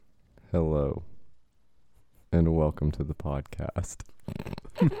Hello, and welcome to the podcast.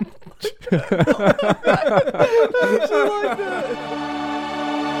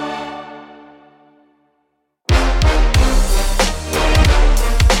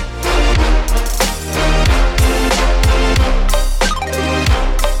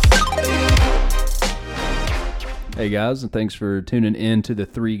 Hey guys, and thanks for tuning in to the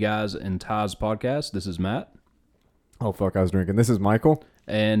Three Guys and Ties podcast. This is Matt. Oh, fuck, I was drinking. This is Michael.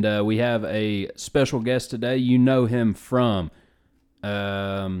 And we have a special guest today. You know him from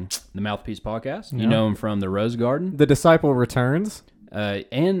the Mouthpiece podcast. You know him from the Rose Garden. The Disciple returns.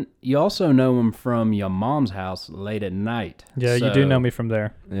 And you also know him from your mom's house late at night. Yeah, you do know me from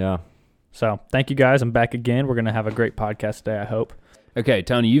there. Yeah. So thank you guys. I'm back again. We're going to have a great podcast today, I hope. Okay,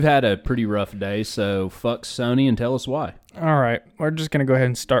 Tony, you've had a pretty rough day, so fuck Sony and tell us why. All right. We're just going to go ahead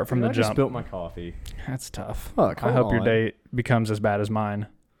and start from the I just jump. spilt my coffee. That's tough. Fuck, I hope your day becomes as bad as mine.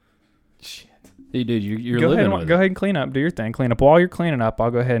 Shit. Hey, dude, you're Go living ahead, with go it. ahead and clean up. Do your thing. Clean up. While you're cleaning up, I'll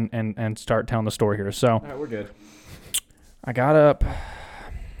go ahead and start telling the story here. So All right, we're good. I got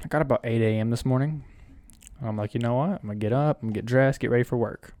about 8 a.m. this morning. I'm like, you know what? I'm going to get up. I'm going to get dressed, get ready for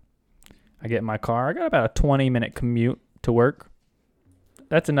work. I get in my car. I got about a 20-minute commute to work.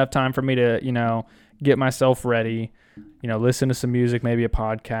 That's enough time for me to, get myself ready, listen to some music, maybe a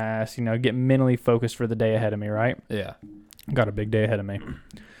podcast, get mentally focused for the day ahead of me, right? Yeah. Got a big day ahead of me.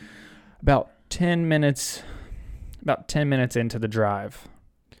 About 10 minutes into the drive,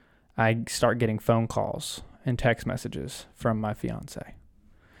 I start getting phone calls and text messages from my fiance,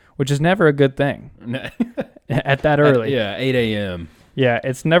 which is never a good thing at that early. 8 a.m. Yeah,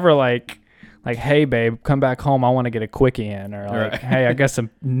 it's never like, hey, babe, come back home. I want to get a quickie in. Or like, hey, I got some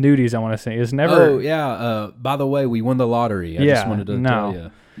nudies I want to see. It's never. Oh, yeah. By the way, we won the lottery. I just wanted to tell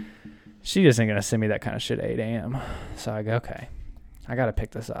you. She isn't going to send me that kind of shit at 8 a.m. So I go, okay, I got to pick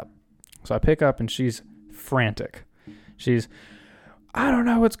this up. So I pick up and she's frantic. I don't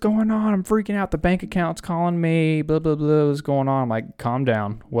know what's going on. I'm freaking out. The bank account's calling me. Blah, blah, blah. What's going on? I'm like, calm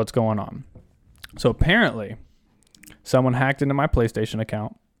down. What's going on? So apparently someone hacked into my PlayStation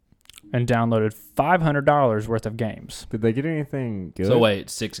account and downloaded $500 worth of games. Did they get anything good? So wait,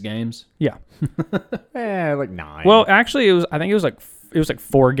 6 games? Yeah. Like 9. Well, actually, I think it was like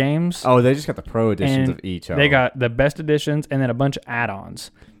 4 games. Oh, they just got the pro editions And of each. They got the best editions and then a bunch of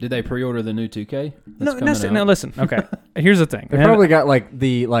add-ons. Did they pre-order the new 2K? No, listen. Okay, here's the thing. They probably got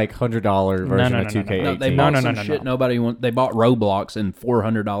the $100 version of 2K18. No, they bought some shit nobody want. They bought Roblox and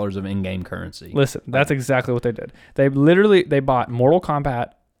 $400 of in-game currency. Listen, that's exactly what they did. They bought Mortal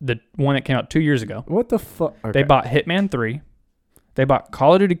Kombat, the one that came out 2 years ago. What the fuck? Okay. They bought Hitman 3. They bought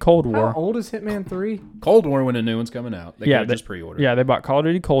Call of Duty Cold War. How old is Hitman 3? Cold War when a new one's coming out. They could just pre-order. Yeah, they bought Call of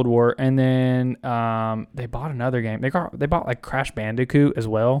Duty Cold War, and then they bought another game. They bought like Crash Bandicoot as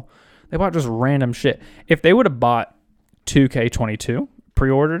well. They bought just random shit. If they would have bought 2K22,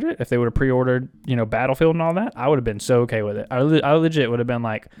 pre-ordered it, if they would have pre-ordered, Battlefield and all that, I would have been so okay with it. I legit would have been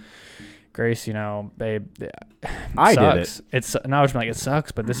like, Grace, babe, I sucks. did it. And I was like, it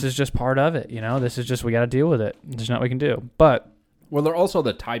sucks, but this is just part of it. This is just, we got to deal with it. There's nothing we can do. But well, they're also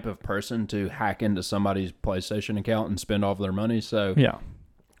the type of person to hack into somebody's PlayStation account and spend all of their money. So yeah,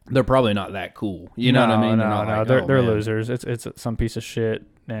 they're probably not that cool. You know what I mean? No, they're losers. It's some piece of shit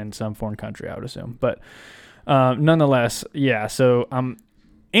in some foreign country, I would assume. But nonetheless, yeah. So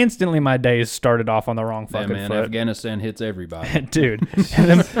instantly my days started off on the wrong fucking foot. Afghanistan hits everybody. Dude,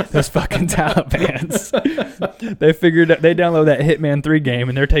 those fucking Talibans. They download that Hitman 3 game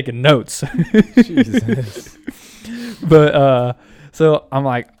and they're taking notes. Jesus. But so I'm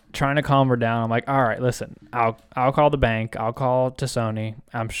like trying to calm her down. I'm like, all right, listen, I'll call the bank. I'll call to Sony.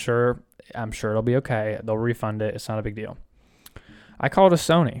 I'm sure it'll be okay. They'll refund it. It's not a big deal. I called to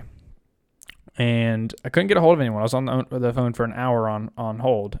Sony, and I couldn't get a hold of anyone. I was on the phone for an hour on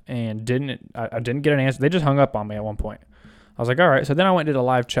hold, and I didn't get an answer. They just hung up on me at one point. I was like, all right. So then I went and did a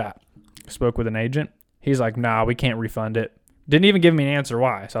live chat. Spoke with an agent. He's like, nah, we can't refund it. Didn't even give me an answer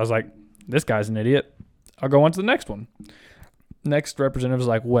why. So I was like, this guy's an idiot. I'll go on to the next one. Next representative was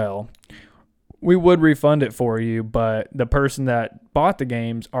like, well, we would refund it for you, but the person that bought the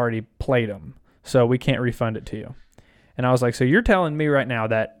games already played them, so we can't refund it to you. And I was like, so you're telling me right now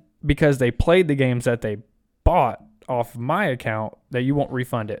that because they played the games that they bought off my account that you won't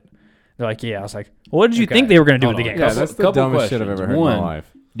refund it? They're like, yeah. I was like, well, what did you think they were going to do with the games? Yeah, that's the dumbest shit I've ever heard in my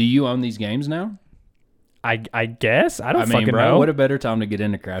life. Do you own these games now? I guess. I don't fucking bro, know. What a better time to get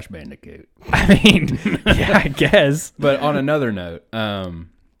into Crash Bandicoot. I mean, yeah, I guess. But on another note,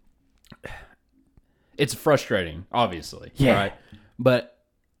 it's frustrating, obviously. Yeah. Right? But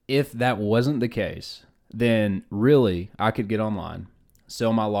if that wasn't the case, then really I could get online,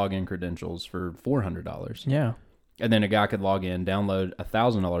 sell my login credentials for $400. Yeah. And then a guy could log in, download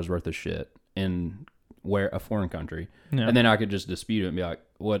 $1,000 worth of shit in a foreign country. Yeah. And then I could just dispute it and be like,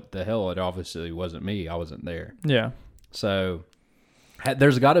 what the hell? It obviously wasn't me. I wasn't there. Yeah. So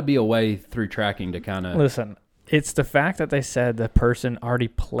there's got to be a way through tracking to kind of... Listen, it's the fact that they said the person already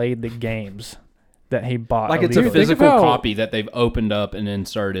played the games that he bought. Like it's a illegally. physical copy that they've opened up and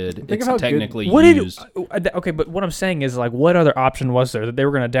inserted. It's technically used. Okay, but what I'm saying is, like, what other option was there? That they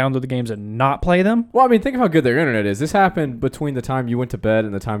were going to download the games and not play them? Well, I mean, think of how good their internet is. This happened between the time you went to bed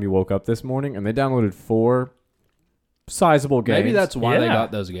and the time you woke up this morning, and they downloaded 4 sizable games. Maybe that's why they Yeah.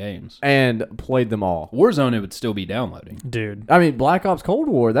 got those games. and played them all. Warzone, it would still be downloading. Dude. I mean, Black Ops Cold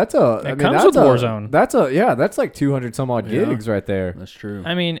War. That's Comes with Warzone. That's like 200 some odd Yeah. gigs right there. That's true.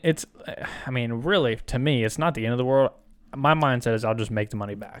 I mean, really, to me, it's not the end of the world. My mindset is I'll just make the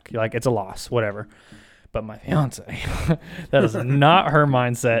money back. Like, it's a loss, whatever. But my fiance, that is not her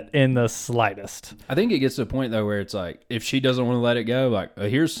mindset in the slightest. I think it gets to a point, though, where it's like, if she doesn't want to let it go, like,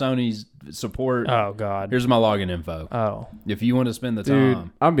 here's Sony's support. Oh, God. Here's my login info. Oh. If you want to spend the Dude,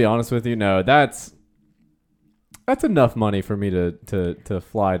 time. I'm be honest with you. No, that's enough money for me to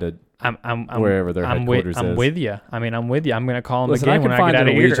fly to I'm wherever their I'm headquarters I'm is. with you. I mean, I'm with you. I'm going to call him Listen, I again can when I find get out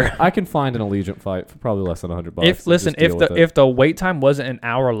an of Allegiant. here. I can find an Allegiant flight for probably less than $100. If and just deal with it. if the wait time wasn't an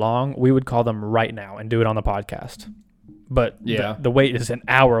hour long, we would call them right now and do it on the podcast. But Yeah. the wait is an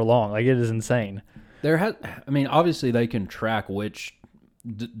hour long. Like, it is insane. Obviously, they can track which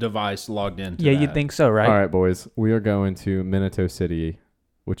device logged into. Yeah, that. you'd think so, right? All right, boys, we are going to Minato City,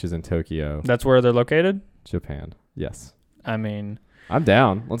 which is in Tokyo, That's where they're located. Japan. Yes, I mean, I'm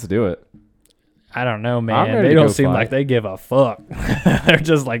down. Let's do it. I don't know, I'm man. ready They to don't go seem fight. like they give a fuck. They're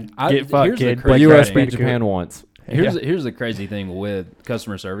just like, get fucked, here's the kid. crazy Play thing. U.S. Crash beat Bandicoot. Japan once. Here's the crazy thing with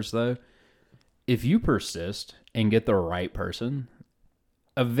customer service, though. If you persist and get the right person,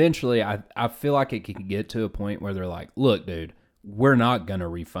 eventually I feel like it can get to a point where they're like, look, dude, we're not going to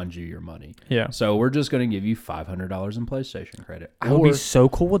refund you your money. Yeah. So we're just going to give you $500 in PlayStation credit. I would be Or so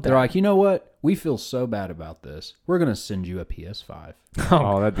cool with that. they're like, you know what? We feel so bad about this. We're going to send you a PS5.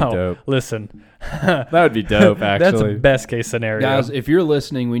 Oh, that'd be dope. Listen, That would be dope, that's actually. a best case scenario. Guys, if you're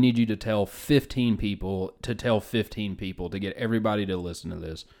listening, we need you to tell 15 people to get everybody to listen to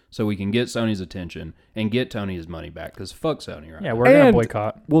this so we can get Sony's attention and get Tony his money back because fuck Sony, right? Yeah, we're going to And-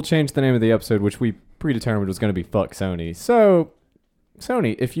 boycott. We'll change the name of the episode, which we predetermined was going to be "Fuck Sony." So,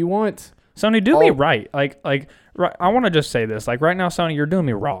 Sony, if you want, Sony, do me Oh. right. Like, right, I want to just say this. Like, right now, Sony, you're doing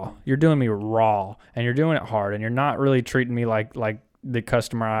me raw. You're doing me raw, and you're doing it hard, and you're not really treating me like the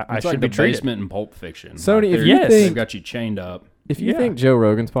customer I It's should like be the treated. basement in Pulp Fiction. Sony, if they're- you Yes. they've think got you chained up. if you Yeah. think Joe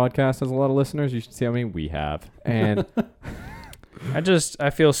Rogan's podcast has a lot of listeners, you should see how many we have. And I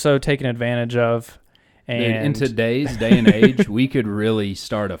feel so taken advantage of. Dude, And in today's day and age, we could really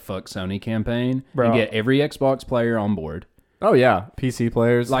start a fuck Sony campaign Bro. and get every Xbox player on board. oh yeah, PC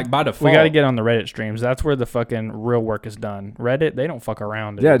players. Like by default. we got to get on the Reddit streams. That's where the fucking real work is done. Reddit, they don't fuck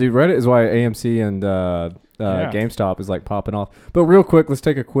around. Dude. yeah, dude, Reddit is why AMC and Yeah. GameStop is like popping off. But real quick, let's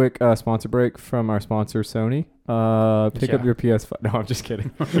take a quick sponsor break from our sponsor, Sony. Pick up Yeah. your PS5. No, I'm just kidding.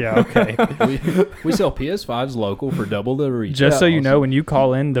 Yeah, okay. we sell PS5s local for double the retail. Just so you also. know, when you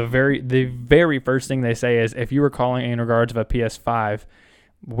call in, the very first thing they say is, if you were calling in regards of a PS5,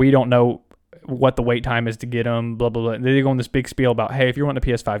 we don't know what the wait time is to get them, blah, blah, blah. They go on this big spiel about, hey, if you want a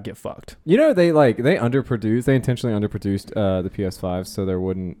PS5, get fucked. You know, they underproduced. They intentionally underproduced the PS5 so there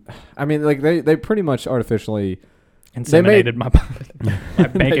wouldn't. I mean, like they pretty much artificially. Inseminated my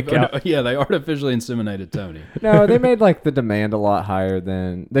bank They- account. Yeah, they artificially inseminated Tony. No, they made like the demand a lot higher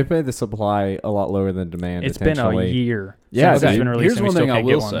than they made the supply a lot lower than demand. It's been a intentionally. year. Yeah, since it's dude. been released, Here's and we one still thing I can't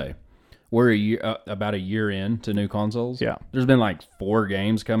get will one. say: we're about a year in to new consoles. Yeah. There's been like 4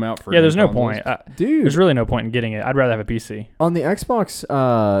 games come out for. Yeah, new there's no consoles. point. Dude. There's really no point in getting it. I'd rather have a PC. On the Xbox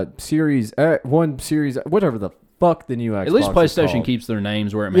Series One Series, whatever the fuck the new Xbox. At least is PlayStation called. keeps their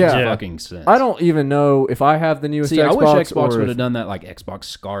names where it makes Yeah. fucking sense. I don't even know if I have the newest See. Xbox. I wish Xbox or would if- have done that, like Xbox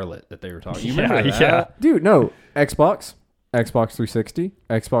Scarlet that they were talking. You Yeah, remember that? yeah. Dude, no. Xbox 360,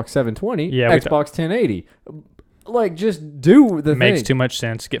 Xbox 720, Yeah, Xbox 1080. Like, just do the Makes thing. too much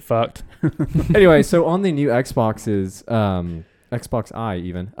sense. Get fucked. Anyway, so on the new Xboxes, Xbox I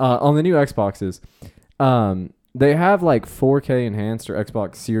even, on the new Xboxes, they have like 4K enhanced or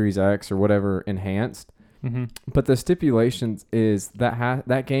Xbox Series X or whatever enhanced. Mm-hmm. But the stipulations is that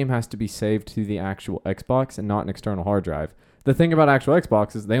that game has to be saved to the actual Xbox and not an external hard drive. The thing about actual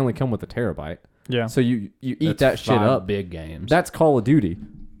Xbox is they only come with a terabyte. Yeah. So you eat That's that shit 5 up. Big games. That's Call of Duty.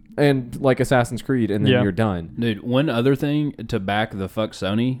 And like Assassin's Creed, and then Yeah. you're done. Dude, one other thing to back the fuck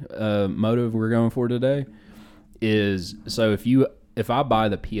Sony motive we're going for today is, so if you if I buy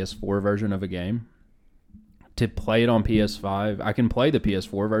the PS4 version of a game to play it on PS5, I can play the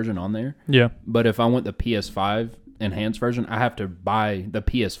PS4 version on there. Yeah. But if I want the PS5 enhanced version, I have to buy the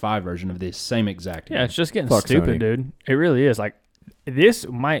PS5 version of this same exact game. Yeah, it's just getting Fuck stupid, Sony. dude. It really is. Like, this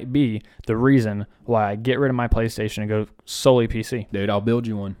might be the reason why I get rid of my PlayStation and go solely PC. Dude, I'll build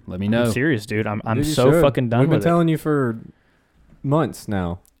you one. Let me know. I'm serious, dude. I'm Dude, you so should. fucking done We've been with telling you for months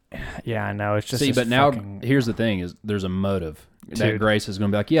now. it. Yeah, I know. It's just See, this but now fucking- here's the thing: is there's a motive that Dude. Grace is going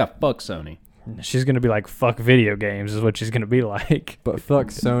to be like, yeah, fuck Sony. she's gonna be like, "Fuck video games," is what she's gonna be like. But fuck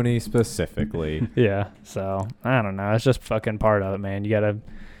Sony specifically. Yeah. So I don't know. It's just fucking part of it, man.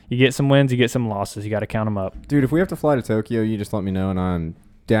 You get some wins, you get some losses. You got to count them up. Dude, if we have to fly to Tokyo, you just let me know and I'm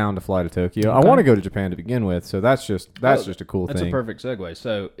down to fly to Tokyo. I Okay. want to go to Japan to begin with, so that's just a cool That's thing. a perfect segue.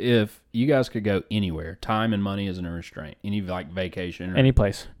 So if you guys could go anywhere, time and money isn't a restraint. Any like vacation or Any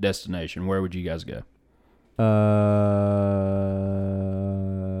place. destination, where would you guys go?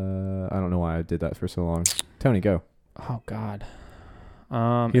 I don't know why I did that for so long. Tony, go. Oh God.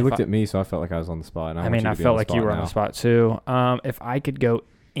 He looked at me, so I felt like I was on the spot. And I, I want mean, you I to be felt on like the you spot were on now. the spot too. If I could go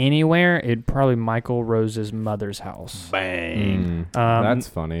anywhere, it'd probably Michael Rose's mother's house. Bang. That's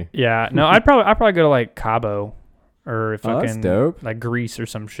funny. Yeah, no, I'd probably go to like Cabo or Oh, that's fucking dope. like Greece or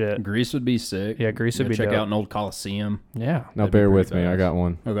some shit. Greece would be sick. Yeah, Greece would Go be check dope. out an old Coliseum. Yeah, Now That'd be bear pretty with me. I badass. got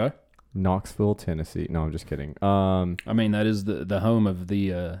one. Okay. Knoxville, Tennessee. No, I'm just kidding. I mean, that is the home of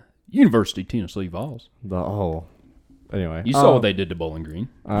the University of Tennessee Vols. Anyway, You saw what they did to Bowling Green.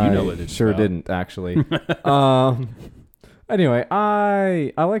 I You know what it's sure about. didn't actually. Anyway,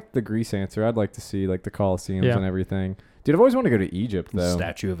 I like the Greece answer. I'd like to see like the Colosseums Yeah. and everything. Dude, I've always wanted to go to Egypt though.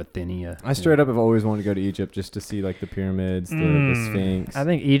 Statue of Athenia. I straight up have always wanted to go to Egypt just to see like the pyramids, the Sphinx. I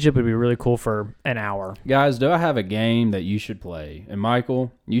think Egypt would be really cool for an hour. Guys, do I have a game that you should play? And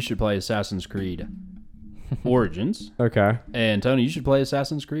Michael, you should play Assassin's Creed Origins. Okay. And Tony, you should play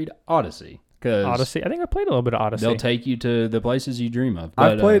Assassin's Creed Odyssey. Because Odyssey. I think I played a little bit of Odyssey. they'll take you to the places you dream of.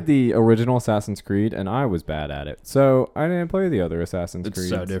 I've played the original Assassin's Creed and I was bad at it. So I didn't play the other Assassin's It's Creed.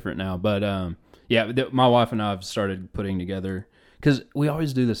 so different now. But yeah, my wife and I have started putting together, because we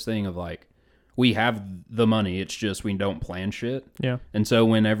always do this thing of like, we have the money, it's just we don't plan shit. Yeah. And so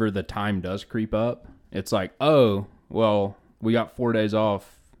whenever the time does creep up, it's like, oh, well, we got 4 days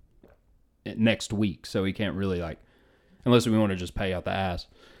off next week, so we can't really like, unless we want to just pay out the ass.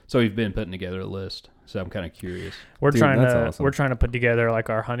 So we've been putting together a list. So I'm kind of curious. We're Dude, trying that's to awesome. we're trying to put together like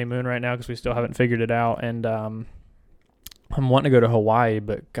our honeymoon right now because we still haven't figured it out. And I'm wanting to go to Hawaii,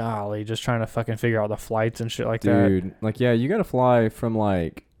 but golly, just trying to fucking figure out the flights and shit like that. Dude, like yeah, you got to fly from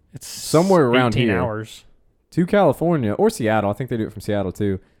like It's somewhere around 18 here. hours. to California or Seattle. I think they do it from Seattle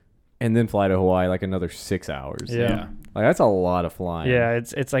too. And then fly to Hawaii like another 6 hours. Yeah. Like that's a lot of flying. Yeah,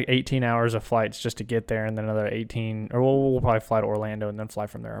 it's like 18 hours of flights just to get there, and then another 18. Or we'll probably fly to Orlando and then fly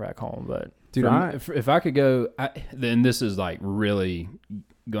from there back home. But Dude, if I could go, then this is like really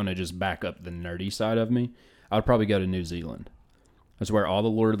gonna just back up the nerdy side of me. I'd probably go to New Zealand. That's where all the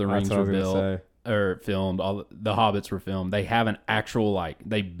Lord of the Rings that's what I were was gonna built or filmed. All the Hobbits were filmed. They have an actual like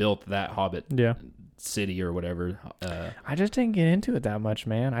they built that Hobbit yeah, city or whatever. I just didn't get into it that much,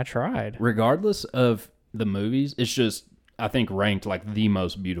 man. I tried. Regardless of the movies, it's just I think ranked like the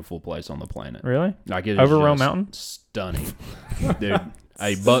most beautiful place on the planet. Really? Like it is Over Rome just Mountain? stunning, dude.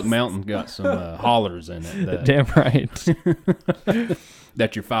 Hey, Buck Mountain got some hollers in it Damn right.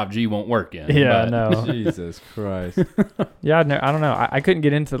 that your 5G won't work in. Yeah, but- no. Jesus Christ. Yeah, I don't know. I couldn't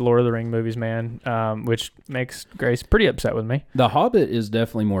get into the Lord of the Ring movies, man, which makes Grace pretty upset with me. The Hobbit is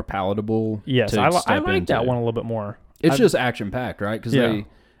definitely more palatable. Yes, to I step like that into. one a little bit more. It's I've- just action packed, right? Because Yeah.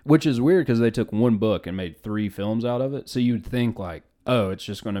 which is weird because they took one book and made 3 films out of it. So you'd think like, oh, it's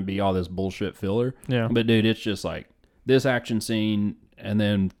just going to be all this bullshit filler. Yeah. But dude, it's just like this action scene and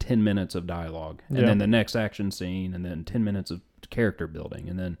then 10 minutes of dialogue, and Yeah. then the next action scene, and then 10 minutes of character building,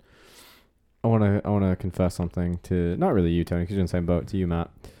 and then I wanna confess something to not really you, Tony, because you're in the same boat, to you, Matt.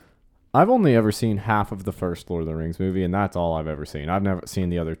 I've only ever seen half of the first Lord of the Rings movie, and that's all I've ever seen. I've never seen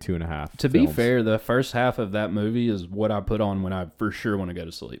the other 2.5. to be films. fair, the first half of that movie is what I put on when I for sure want to go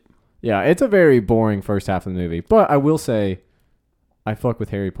to sleep. Yeah, it's a very boring first half of the movie, but I will say, I fuck with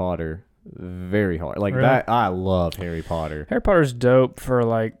Harry Potter very hard. Like Really? that, I love Harry Potter. Harry Potter's dope for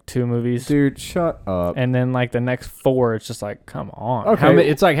like 2 movies, Dude, shut up. and then like the next 4, it's just like, come on. Okay.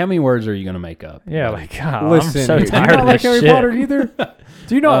 It's like how many words are you going to make up? Yeah, Like, like God, Listen, I'm so here, do you tired not of like this Harry shit. Potter either?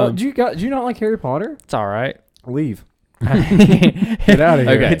 Do you not? Um, do you not like Harry Potter? It's all right. Leave. Get Get out of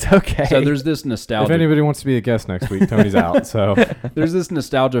here. Okay. It's okay. so there's this If nostalgia. anybody wants to be a guest next week, Tony's out. So There's this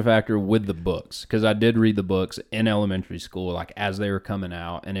nostalgia factor with the books because I did read the books in elementary school, like as they were coming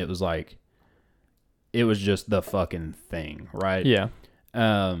out, and it was like it was just the fucking thing, right? Yeah.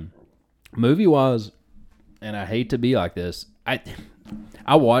 Movie wise, and I hate to be like this,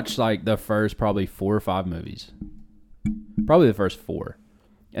 I watched like the first probably 4 or 5 movies, probably the first 4,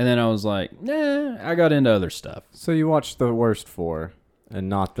 and then I was like, nah, I got into other stuff. So you watched the worst 4 and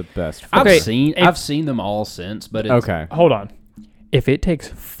not the best 4. I've seen them all since, but it's, Okay. Hold on. If it takes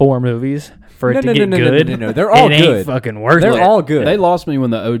 4 movies for it No, to no, get no, no, good, no, no, no. They're all it ain't good. fucking worth They're it. all good. They lost me when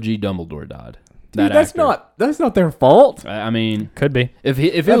the OG Dumbledore died. Dude, That that's actor. not their fault. I mean, Could be. if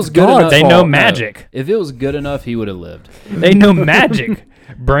it That's was good God's enough, They fault. know No. magic. If it was good enough, he would have lived. They know magic.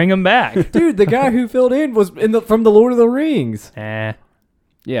 Bring them back. Dude, the guy who filled in was from the Lord of the Rings.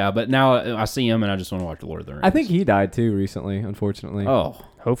 Yeah, but now I see him and I just want to watch the Lord of the Rings. I think he died too recently, unfortunately. Oh,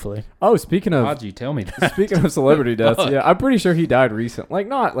 Hopefully. Oh, speaking of why'd you tell me that? speaking of celebrity deaths, Fuck. yeah, I'm pretty sure he died recent. Like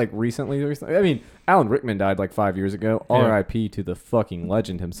not like recently. I mean, Alan Rickman died like 5 years ago. Yeah. R.I.P. to the fucking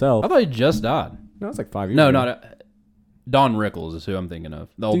legend himself. I thought he just died. No, it's like 5 years. No, ago. not Don Rickles is who I'm thinking of.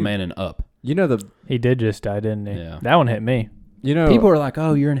 The old Dude. man in Up. You know the He did just die, didn't he? Yeah. That one hit me. People are like,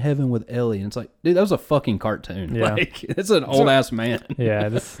 "Oh, you're in heaven with Ellie," and it's like, dude, that was a fucking cartoon. Yeah. Like, it's an old ass man. Yeah.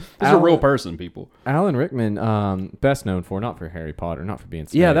 This. It's a real person, people. Alan Rickman, best known for not for Harry Potter, not for being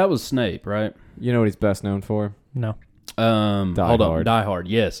Snape. Yeah, that was Snape, right? You know what he's best known for? No. Hold Hard. up, Die Hard.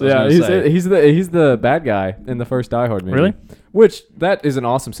 Yes, I was Yeah, gonna say. he's the bad guy in the first Die Hard movie. Really? Which that is an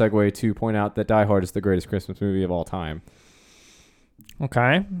awesome segue to point out that Die Hard is the greatest Christmas movie of all time.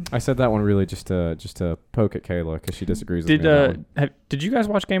 Okay. I said that one really just to poke at Kayla because she disagrees with Did me. On that one. did you guys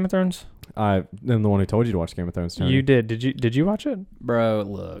watch Game of Thrones? I'm the one who told you to watch Game of Thrones. Tony. You did. Did you watch it? Bro,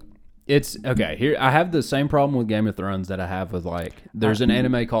 look. It's okay. Here, I have the same problem with Game of Thrones that I have with there's an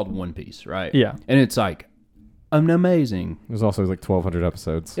anime called One Piece, right? Yeah. And it's like, amazing. There's also like 1,200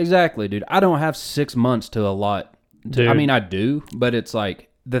 episodes. Exactly, dude. I don't have 6 months to allot. Dude. I mean, I do, but it's like,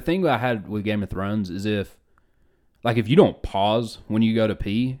 the thing I had with Game of Thrones is if you don't pause when you go to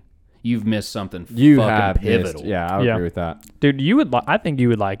pee, you've missed something You fucking have pivotal. missed. Yeah, I would Yeah. agree with that. Dude, I think you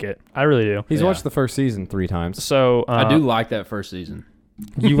would like it. I really do. He's Yeah. watched the first season 3 times. So I do like that first season.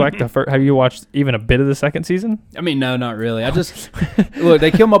 You like the first? Have you watched even a bit of the second season? I mean, no, not really. I just look.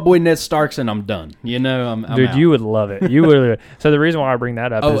 They kill my boy Ned Starks, and I'm done. You know, I'm Dude, out. you would love it. You would. So the reason why I bring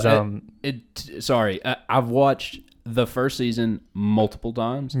that up is Sorry, I've watched the first season multiple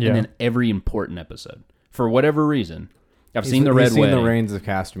times, Yeah. and then every important episode for whatever reason. I've He's seen the Red seen Wedding. the Reigns of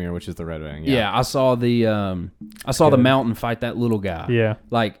Castamere, which is the Red Wedding. Yeah, I saw the good. Mountain fight that little guy. yeah.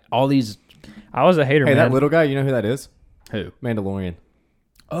 Like all these. I was a hater, Hey, man. that little guy, you know who that is? Who? Mandalorian.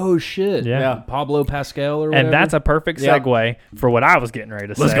 Oh shit! Yeah. Pablo Pascal or whatever. And that's a perfect Yeah. segue for what I was getting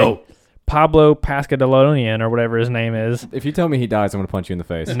ready to Let's say. go. Pablo Pascalonian or whatever his name is. If you tell me he dies, I'm going to punch you in the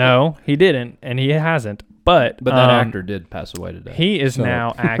face. No, he didn't, and he hasn't. But But that actor did pass away today. he is Shut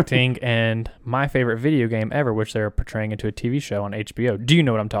now acting in my favorite video game ever, which they're portraying into a TV show on HBO. Do you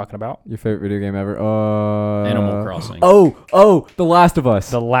know what I'm talking about? Your favorite video game ever? Animal Crossing. Oh, The Last of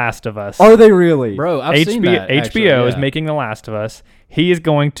Us. The Last of Us. Are they really? Bro, I've seen that. Actually, HBO is yeah. making The Last of Us. He is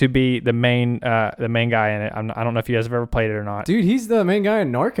going to be the main guy in it. I don't know if you guys have ever played it or not. Dude, he's the main guy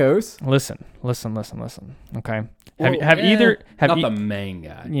in Narcos. Listen. Okay. Well, have either not you, the main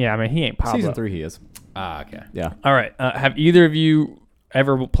guy. yeah, I mean he ain't Pablo. Season 3 he is. Ah, okay. Yeah. All right. Have either of you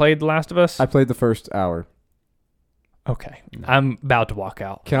ever played The Last of Us? I played the first hour. Okay. I'm about to walk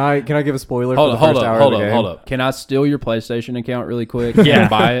out. Can I give a spoiler Hold for the first hour of the game? hold up. Can I steal your PlayStation account really quick? Yeah. And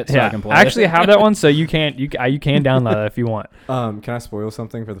buy it so Yeah. I can play I actually it? have that one, so you can download it if you want. Can I spoil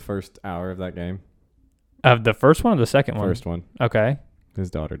something for the first hour of that game? Of the first one or the second one? First one. Okay. His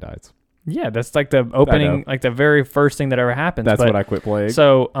daughter dies. Yeah, that's like the opening, like the very first thing that ever happens. That's but, what I quit playing.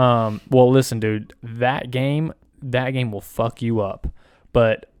 So, well, listen, dude, that game will fuck you up.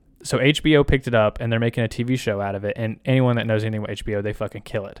 But so HBO picked it up and they're making a TV show out of it. And anyone that knows anything about HBO, they fucking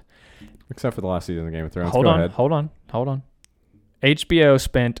kill it. Except for the last season of Game of Thrones. Hold Go on. ahead. HBO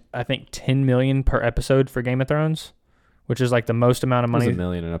spent, I think, $10 million per episode for Game of Thrones, which is like the most amount of It was money $1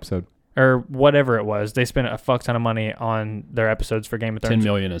 million an episode. or whatever it was. They spent a fuck ton of money on their episodes for Game of Thrones. 10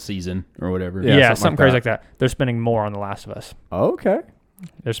 million a season or whatever. Yeah, Yeah, something something like crazy that. like that. They're spending more on The Last of Us. Okay.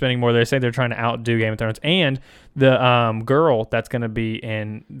 They're spending more. They say they're trying to outdo Game of Thrones. And the girl that's going to be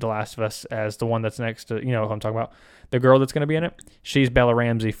in The Last of Us as the one that's next to, you know what I'm talking about. The girl that's going to be in it, she's Bella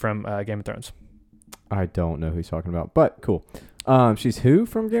Ramsey from Game of Thrones. I don't know who he's talking about, but cool. She's who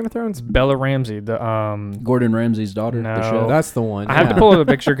from Game of Thrones? Bella Ramsey. The Gordon Ramsay's daughter. No. The show. That's the one. I have yeah. to pull up a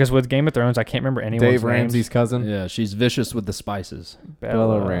picture because with Game of Thrones, I can't remember anyone's Dave names. Ramsey's cousin. Yeah, she's vicious with the spices.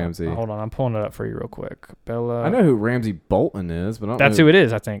 Bella Ramsey. Hold on, I'm pulling it up for you real quick. Bella. I know who Ramsey Bolton is, but I don't That's know who it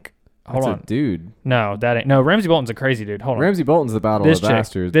is, I think. Hold that's on. a dude. No, that ain't. No, Ramsey Bolton's a crazy dude. Hold on. Ramsey Bolton's the Battle This of the chick.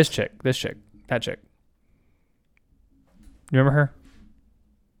 Bastards. This chick. That chick. you remember her?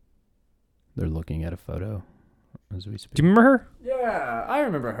 They're looking at a photo as we speak. Do you remember her? Yeah, I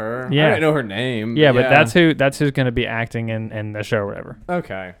remember her. Yeah. I didn't know her name. Yeah, but that's who's going to be acting in the show or whatever.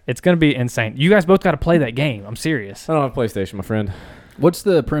 Okay. It's going to be insane. You guys both got to play that game. I'm serious. I don't have a PlayStation, my friend. What's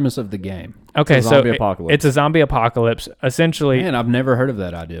the premise of the game? Okay, It's a zombie apocalypse. it's a zombie apocalypse. Essentially, Man, I've never heard of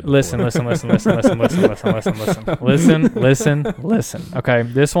that idea before. listen. Okay,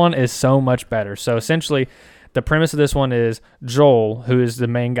 this one is so much better. So essentially, the premise of this one is Joel, who is the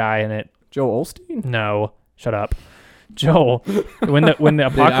main guy in it. Joel Osteen? No, shut up. Joel, when the Dude,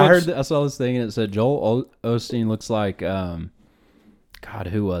 apocalypse, I saw this thing and it said Joel Osteen looks like, God,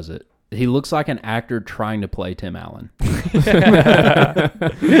 who was it? He looks like an actor trying to play Tim Allen. I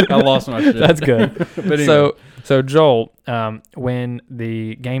lost my shit. that's good. But anyway. So Joel, when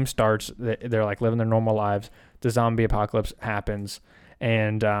the game starts, they're like living their normal lives. The zombie apocalypse happens,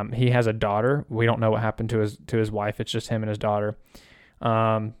 and he has a daughter. We don't know what happened to his wife. It's just him and his daughter.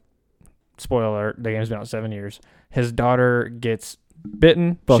 Spoiler alert: the game's been out 7 years. His daughter gets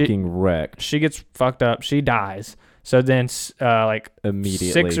bitten. Fucking wrecked. She gets fucked up. She dies. So then, like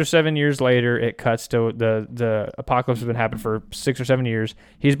Immediately. 6 or 7 years later, it cuts to the apocalypse has been happening for 6 or 7 years.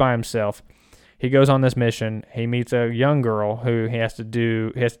 He's by himself. He goes on this mission. He meets a young girl who he has to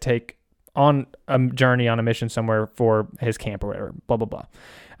take on a journey on a mission somewhere for his camp or whatever. Blah blah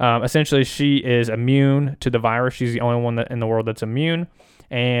blah. Essentially, she is immune to the virus. She's the only one in the world that's immune,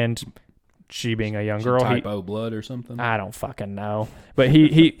 and she being a young girl, type O blood or something. I don't fucking know. But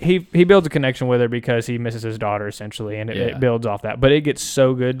he builds a connection with her because he misses his daughter essentially, and it builds off that. But it gets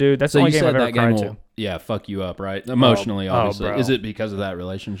so good, dude. That's the only game I've ever cried to. Yeah, fuck you up, right? Emotionally, obviously. bro. Is it because of that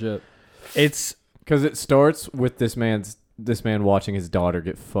relationship? It's Because it starts with this man watching his daughter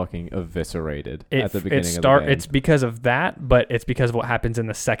get fucking eviscerated at the beginning of the game. It's because of that, but it's because of what happens in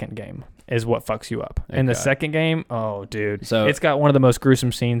the second game is what fucks you up. In the Okay. second game, oh, dude. So- it's got one of the most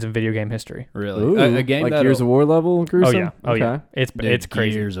gruesome scenes in video game history. Really? Ooh, A game like that'll- Gears of War level gruesome? Oh, yeah. Okay. It's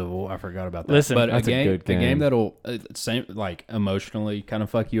crazy. Gears of War. I forgot about that. Listen, but that's a good a game game. that'll same like emotionally kind of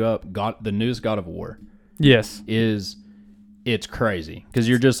fuck you up. The newest God of War Yes. it's crazy because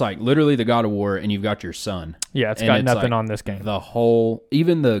you're just like literally the God of War and you've got your son. Yeah, it's And got it's nothing like on this game.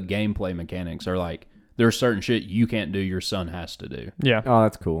 Even the gameplay mechanics are like there's certain shit you can't do, your son has to do. Yeah. Oh,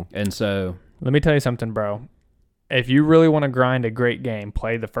 that's cool. And so Let me tell you something, bro. If you really want to grind a great game,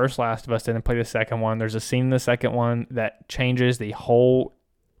 play the first Last of Us and then play the second one. There's a scene in the second one that changes the whole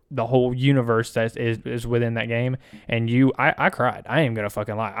universe that is within that game. And I cried. I ain't gonna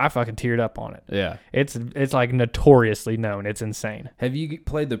fucking lie. I fucking teared up on it. yeah. It's like notoriously known. It's insane. Have you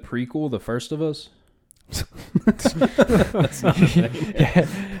played the prequel, The First of Us?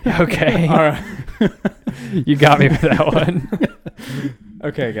 Okay. All right. You got me with that one.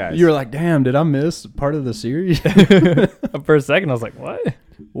 Okay, guys. You were like, damn, did I miss part of the series? For a second, I was like, what?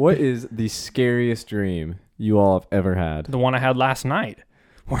 What is the scariest dream you all have ever had? The one I had last night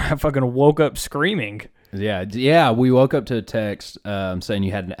where I fucking woke up screaming. Yeah. We woke up to a text saying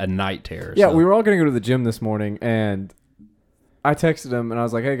you had a night terror. Yeah, so- we were all going to go to the gym this morning, and I texted him, and I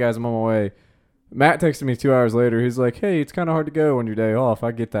was like, hey, guys, I'm on my way. Matt texted me 2 hours later. He's like, hey, it's kind of hard to go on your day off.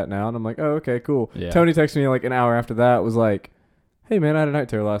 I get that now. And I'm like, oh, okay, cool. Yeah. Tony texted me like an hour after that, was like, hey, man, I had a night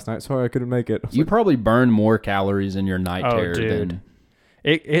terror last night. Sorry I couldn't make it. I was You like, probably burn more calories in your night Oh, terror dude. than...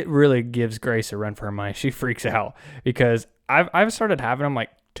 It really gives Grace a run for her money. She freaks out because I've started having them like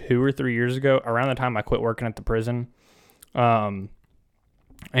 2 or 3 years ago, around the time I quit working at the prison. I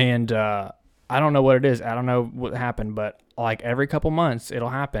don't know what it is. I don't know what happened, but like every couple months it'll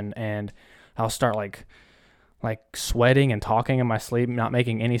happen, and I'll start like sweating and talking in my sleep, not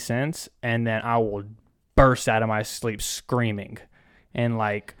making any sense, and then I will burst out of my sleep screaming and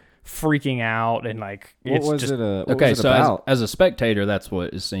like freaking out, and like what it's was just it? What Okay, was it so about? as a spectator, that's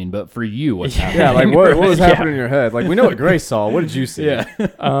what is seen. But for you, what's happening? Yeah, like what was Yeah. happening in your head? Like we know what Grace saw. What did you see? Yeah.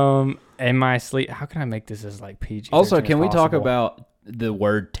 in my sleep. How can I make this as like PG? Also, 13 can as we talk possible? about the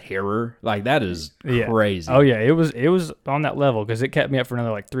word terror? Like that is Yeah. crazy. Oh yeah, it was on that level because it kept me up for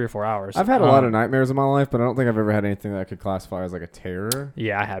another like 3 or 4 hours. I've had a lot of nightmares in my life, but I don't think I've ever had anything that I could classify as like a terror.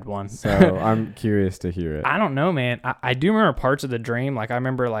 Yeah, I had one. So I'm curious to hear it. I don't know, man. I do remember parts of the dream. Like I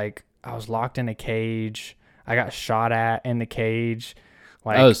remember like I was locked in a cage. I got shot at in the cage.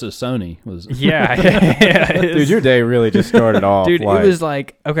 Like Oh, so Sony was... yeah, yeah, it Dude, was- your day really just started off. dude, like, it was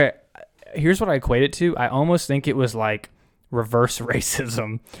like okay. Here's what I equate it to. I almost think it was like reverse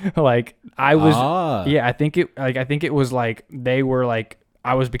racism. Like I was, yeah. I think it was like they were like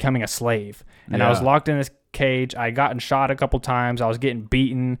I was becoming a slave, and I was Yeah. locked in this cage. I gotten shot a couple times. I was getting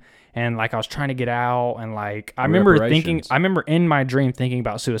beaten, and like I was trying to get out, and like I remember thinking. Reparations. I remember in my dream thinking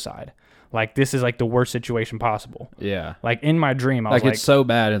about suicide. Like, this is like the worst situation possible. Yeah. Like, in my dream, I was Like, like, it's so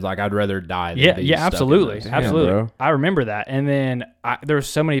bad. It's like, I'd rather die than yeah, be yeah, stuck in absolutely. this. Absolutely. bro. I remember that. And then there's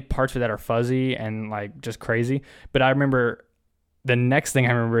so many parts of it that are fuzzy and like just crazy. But I remember the next thing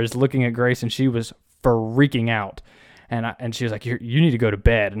I remember is looking at Grace, and she was freaking out. And she was like, you need to go to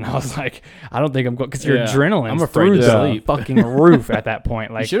bed. And I was like, I don't think I'm going, because your Yeah. adrenaline's I'm afraid through to the sleep. fucking roof at that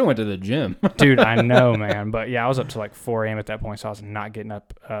point. You Like, should have went to the gym. dude, I know, man. But yeah, I was up to like 4 a.m. at that point, so I was not getting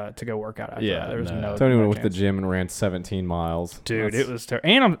up to go work out after Yeah, that. There was no. no Tony no went to the chance. gym and ran 17 miles. Dude, That's- it was terrible.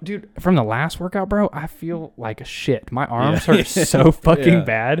 And dude, from the last workout, bro, I feel like a shit. My arms Yeah. hurt so fucking Yeah.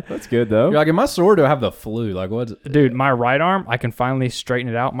 bad. That's good though. You're like, am I sore? Do I have the flu? Like, what's Dude, my right arm, I can finally straighten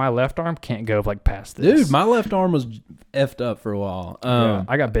it out. My left arm can't go like past this. Dude, my left arm was effed up for a while. Yeah.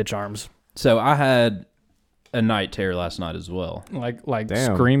 I got bitch arms. So I had a night terror last night as well. Like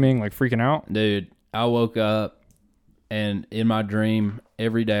Damn. screaming, like freaking out. Dude, I woke up, and in my dream,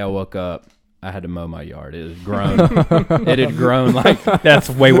 every day I woke up, I had to mow my yard. It had grown. It had grown like That's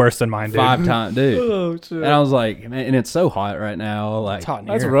way worse than mine, dude. 5 times, dude. Oh shit. And I was like, man, and it's so hot right now. Like, It's hot in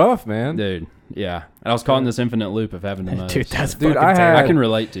That's here. rough, man. dude, yeah. And I was caught in this infinite loop of having to mow. Dude, that's Dude, fucking I had- terrible. I can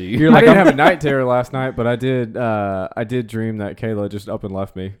relate to you. You're I like, didn't I'm- have a night terror last night, but I did dream that Kayla just up and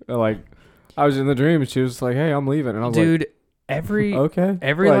left me. Like, I was in the dream and she was just like, "Hey, I'm leaving," and I was dude, every like, "Okay."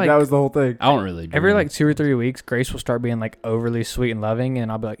 every, like, like- that was the whole thing. I don't really. every dream. like 2 or 3 weeks, Grace will start being like overly sweet and loving,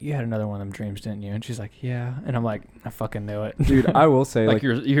 and I'll be like, "You had another one of them dreams, didn't you?" And she's like, "Yeah," and I'm like, "I fucking knew it." Dude, I will say, like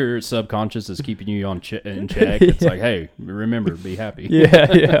like, your subconscious is keeping you on in check. It's like, hey, remember, be happy.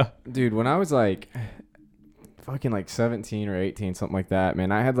 yeah. dude, when I was like fucking like 17 or 18, something like that,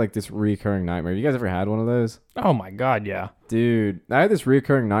 man, I had like this recurring nightmare. You guys ever had one of those? Oh my god, yeah. Dude, I had this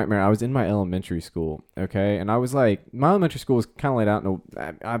recurring nightmare. I was in my elementary school, okay? And I was like, my elementary school was kind of laid out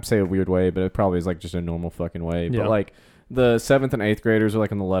in I'd say a weird way, but it probably is like just a normal fucking way. Yeah. But like the 7th and 8th graders were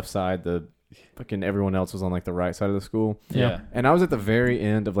like on the left side, the fucking everyone else was on like the right side of the school. Yeah. And I was at the very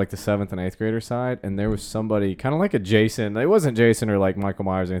end of like the 7th and 8th grader side, and there was somebody kind of like a Jason. It wasn't Jason or like Michael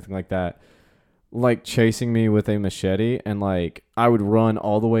Myers or anything like that, like chasing me with a machete, and like I would run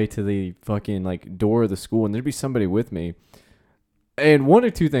all the way to the fucking like door of the school, and there'd be somebody with me, and one or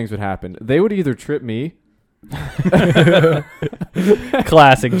two things would happen. They would either trip me.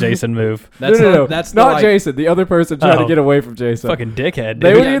 Classic Jason move. That's no. that's not like, Jason. The other person trying to Oh. get away from Jason. Fucking dickhead,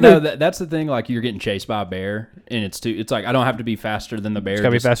 They dude. would Yeah, either- no, that's the thing. Like, you're getting chased by a bear, and it's like I don't have to be faster than the bear. It's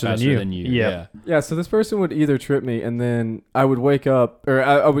gotta be just faster than you. Yeah. Yeah. Yeah, so this person would either trip me, and then I would wake up, or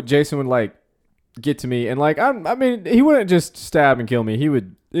I would. Jason would like get to me, and like I mean, he wouldn't just stab and kill me. He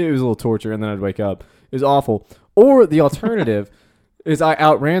would. It was a little torture, and then I'd wake up. It was awful. Or the alternative is I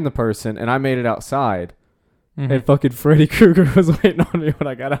outran the person, and I made it outside, Mhm. and fucking Freddy Krueger was waiting on me when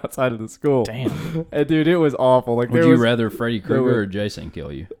I got outside of the school. Damn. And dude, it was awful. Like Would there you was rather Freddy there Krueger were- or Jason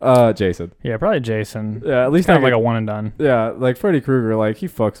kill you? Jason. Yeah, probably Jason. Yeah, at least Kind I of like could- a one and done. Yeah, like Freddy Krueger, like he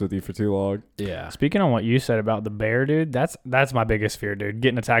fucks with you for too long. Yeah. Speaking on what you said about the bear, dude, that's my biggest fear, dude.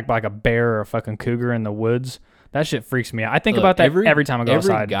 Getting attacked by like a bear or a fucking cougar in the woods. That shit freaks me out. I think Look, about that every time I go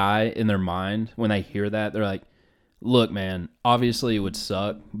every outside. guy in their mind, when they hear that, they're like, "Look, man, obviously it would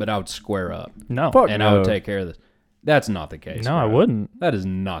suck, but I would square up No. Fuck and I would no. take care of this." That's not the case. No, I bro. wouldn't. That is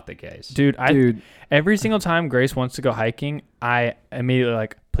not the case. Dude, Dude, every single time Grace wants to go hiking, I immediately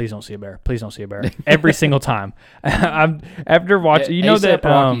like, please don't see a bear. Please don't see a bear. Every single time. I'm after watching, you know A$AP that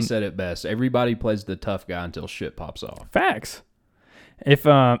Rocky said it best. Everybody plays the tough guy until shit pops off. facts. If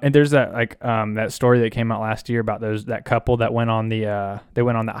and there's that like that story that came out last year about that couple that went on they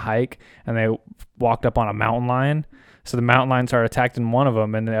went on that hike and they walked up on a mountain lion. So the mountain lion started attacking one of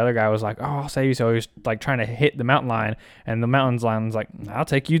them, and the other guy was like, "Oh, I'll save you." So he was like trying to hit the mountain lion, and the mountain lion was like, "I'll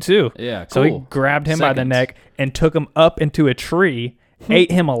take you too." Yeah, So cool. he grabbed him by the Seconds. neck and took him up into a tree,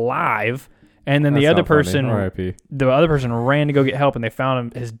 ate him alive, and then that's the other not funny. person, R.I.P. the other person ran to go get help, and they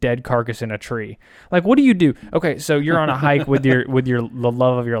found his dead carcass in a tree. Like, what do you do? Okay, so you're on a hike with the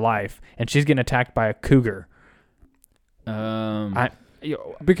love of your life, and she's getting attacked by a cougar. I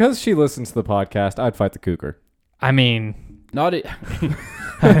Because she listens to the podcast, I'd fight the cougar. I mean, not it.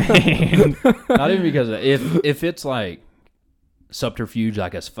 Not even because of that. If it's like subterfuge,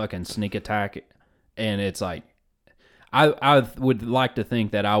 like a fucking sneak attack, and it's like, I would like to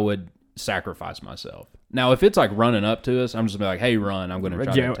think that I would sacrifice myself. Now, if it's like running up to us, I'm just gonna be like, "Hey, run!" I'm gonna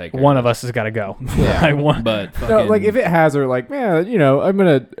try to take care one of of us has got to go. Yeah, Like, one- but No, fucking, like if it has her, like man, you know, I'm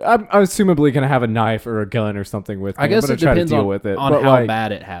assumably gonna have a knife or a gun or something with me. I guess I'm it gonna try to depends deal on, with it. on but how like,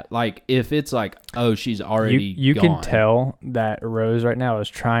 bad it had. Like if it's like, oh, she's already you gone. can tell that Rose right now is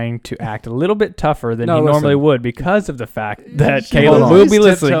trying to act a little bit tougher than No, he listen. normally would because of the fact that Hold Caleb on. will be He's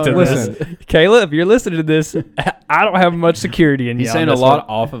listening to tiptoeing. this. Caleb, if you're listening to this, I don't have much security in you. He's on saying a this lot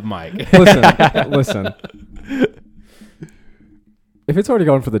one. off of Mike. Listen. If it's already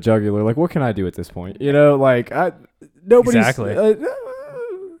going for the jugular, like, what can I do at this point? You know, like, nobody's... Exactly.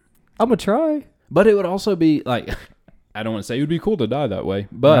 I'm going to try. But it would also be like, I don't want to say it would be cool to die that way,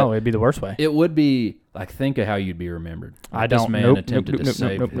 but No, it'd be the worst way. it would be like, think of how you'd be remembered. Like, I don't. This man Nope. attempted to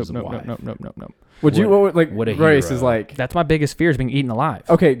save his wife. Nope. Would you, what would, like, what a Grace hero. is like, That's my biggest fear is being eaten alive.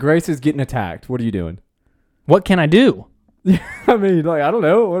 okay, Grace is getting attacked. What are you doing? What can I do? I mean, like, I don't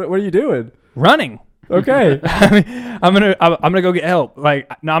know. What are you doing? Running. Okay. I'm gonna go get help. Like,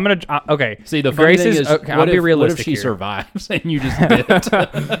 no, I'm gonna. Okay. See, the funny Grace thing is. is, Okay, I'll what be if, what realistic if she here. survives and you just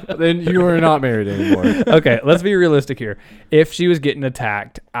did? Then you are not married anymore. Okay, let's be realistic here. If she was getting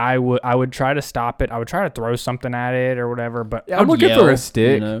attacked, I would try to stop it. I would try to throw something at it or whatever. But I'm looking for Yell, a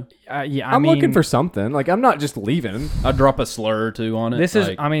stick. You know? yeah, I'm looking for something. Like, I'm not just leaving. I'd drop a slur or two on it. This is.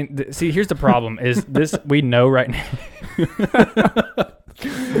 like, I mean, see, here's the problem: is this we know right now.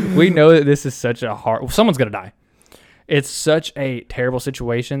 We know that this is such a hard. Someone's gonna die. It's such a terrible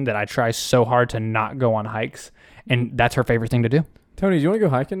situation that I try so hard to not go on hikes, and that's her favorite thing to do. Tony, do you want to go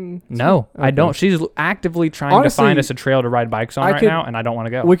hiking? No, I Okay. don't. She's actively trying Honestly, to find us a trail to ride bikes on I right could- now, and I don't want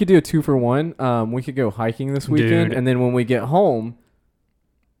to go. We could do a 2-for-1. We could go hiking this weekend, Dude. and then when we get home,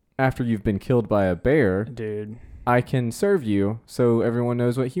 after you've been killed by a bear, Dude. I can serve you so everyone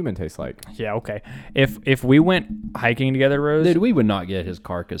knows what human tastes like. Yeah, okay. If we went hiking together, Rose. dude, we would not get his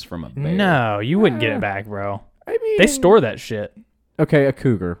carcass from a bear. No, you wouldn't get it back, bro. I mean, They store that shit. Okay, a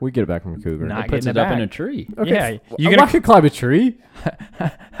cougar. We get it back from a cougar. Not It puts getting it it up in back. a tree. Okay, Yeah, you I gonna could climb a tree.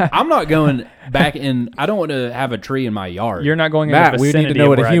 I'm not going back in. I don't want to have a tree in my yard. You're not going in Matt, the we vicinity need to know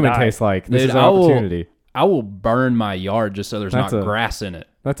what of a where I human died. tastes like. This Dude, is an I will- opportunity. I will burn my yard just so there's That's not a- grass in it.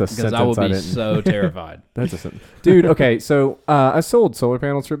 That's a Because sentence I will be didn't. so terrified. That's a sentence. Dude, okay, so I sold solar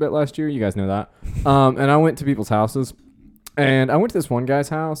panels for a bit last year. You guys know that. And I went to people's houses. And I went to this one guy's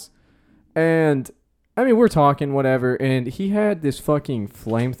house. And, I mean, we're talking, whatever. And he had this fucking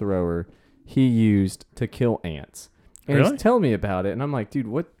flamethrower he used to kill ants. And Really? he's telling me about it. And I'm like, dude,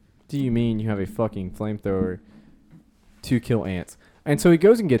 what do you mean you have a fucking flamethrower to kill ants? And so he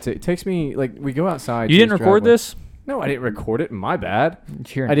goes and gets it. It takes me, like, we go outside. You to didn't his record driveway. this? No, I didn't record it. My bad.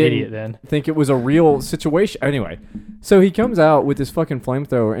 You're I an didn't- idiot then. Think it was a real situation. Anyway, so he comes out with this fucking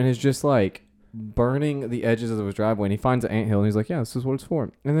flamethrower and is just like burning the edges of his driveway. And he finds an anthill and he's like, "Yeah, this is what it's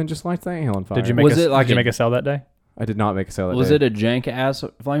for." And then just lights the anthill on fire. Did you make Was a, it like did you a- make a sell that day? I did not make a sale that Was day. it a jank ass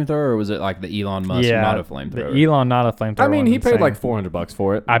flamethrower or was it like the Elon Musk not a flamethrower? The Elon not a flamethrower. I mean, he one's paid insane. like $400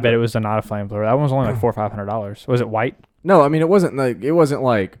 for it. I bet it was not a flamethrower. That one was only like $400 or $500. Was it white? No, I mean, it wasn't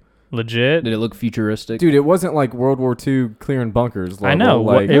like, Legit? Did it look futuristic? dude, it wasn't like World War II clearing bunkers. I know.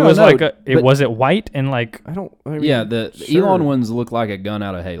 Like, it No, was no, like a. It but- was it white and like. I mean, yeah, the sure. Elon ones look like a gun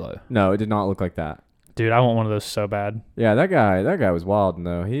out of Halo. No, it did not look like that. Dude, I want one of those so bad. Yeah, that guy was wild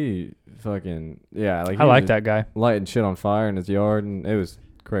though. He fucking like. I like that guy. Lighting shit on fire in his yard, and it was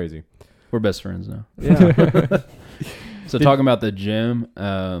crazy. We're best friends now. Yeah. So talking about the gym,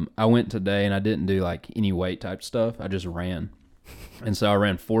 I went today and I didn't do like any weight type stuff. I just ran. And so I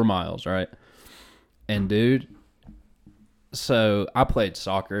ran 4 miles, right? And dude, so I played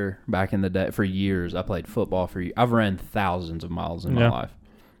soccer back in the day for years. I played football for years. I've ran thousands of miles in my Yeah. life.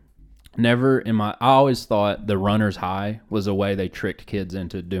 Never in my, I always thought the runner's high was a way they tricked kids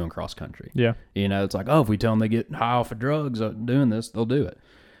into doing cross country. Yeah. You know, it's like, oh, if we tell them they get high off of drugs doing this, they'll do it.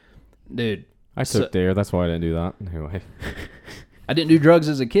 Dude, I took dare. That's why I didn't do that. Anyway. I didn't do drugs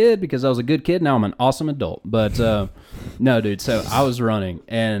as a kid because I was a good kid. Now I'm an awesome adult. But no, dude. So I was running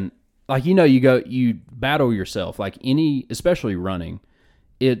and like, you battle yourself like especially running.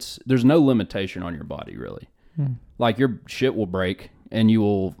 There's no limitation on your body really. Like your shit will break and you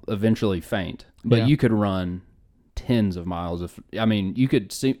will eventually faint, but Yeah. you could run tens of miles. You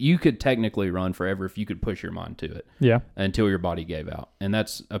could technically run forever if you could push your mind to it. Yeah. Until your body gave out. And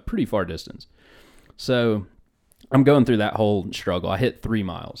that's a pretty far distance. So I'm going through that whole struggle. I hit 3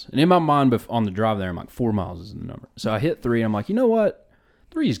 miles. And in my mind on the drive there, I'm like, 4 miles is the number. So I hit 3 and I'm like, you know what?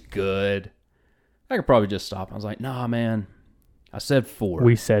 3 is good. I could probably just stop. I was like, nah, man. I said 4.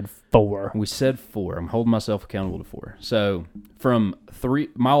 We said 4. We said 4. I'm holding myself accountable to 4. So from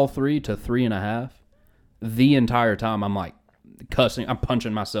mile 3 to 3.5, the entire time I'm like cussing. I'm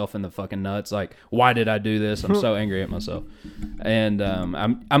punching myself in the fucking nuts. Like, why did I do this? I'm so angry at myself. And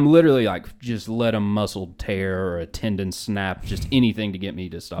I'm literally like, just let a muscle tear or a tendon snap, just anything to get me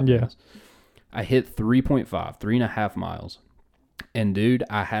to stop Yeah. this. I hit 3.5 miles. And dude,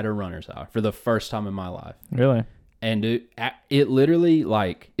 I had a runner's high for the first time in my life. Really? And dude, it literally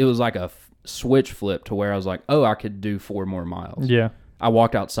it was like a switch flip to where I was like, oh, I could do 4 more miles. Yeah. I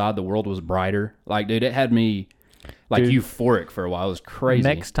walked outside. The world was brighter. Like, dude, it had me like Dude, euphoric for a while. It was crazy.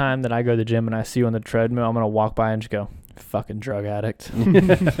 Next time that I go to the gym and I see you on the treadmill, I'm gonna walk by and just go, "Fucking drug addict."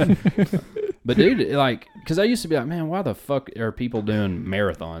 But dude, like, because I used to be like, man, why the fuck are people doing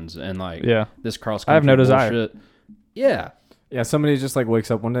marathons and like Yeah. this cross I have country no desire. bullshit? Yeah. Yeah, somebody just like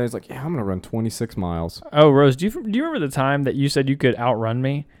wakes up one day, he's like, yeah, I'm gonna run 26 miles. Oh, Rose, do you remember the time that you said you could outrun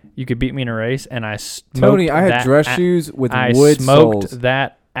me? You could beat me in a race, and I smoked Tony, I had that dress a- shoes with I wood smoked soles.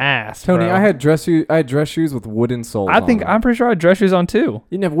 that ass, Tony, bro. I had dress shoes with wooden soles. I think on them. I'm pretty sure I had dress shoes on too. You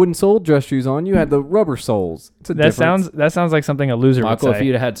didn't have wooden sole dress shoes on. You had the rubber soles. It's a That difference. sounds like something a loser Michael, would if say.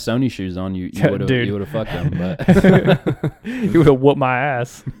 you'd have had Sony shoes on, you Dude. would have fucked them. But You would have whooped my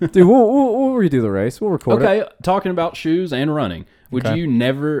ass. Dude, we'll redo the race. We'll record it. okay, talking about shoes and running. Would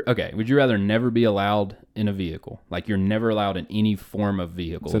Okay. would you rather never be allowed in a vehicle? Like you're never allowed in any form of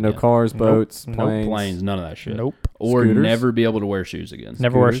vehicle. So no again? cars, Nope. boats, Nope. planes. Planes, none of that shit. Nope. Or Scooters? never be able to wear shoes again.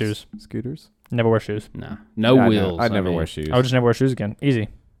 Never wear Scooters? shoes. Scooters? Never wear shoes. Nah. No Yeah, wheels. I'd I never mean. wear shoes. I would just never wear shoes again. Easy.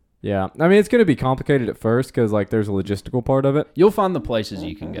 Yeah. I mean, it's going to be complicated at first because, like, there's a logistical part of it. You'll find the places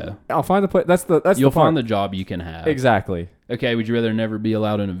you can go. I'll find the place. That's You'll the part. find the job you can have. Exactly. Okay, would you rather never be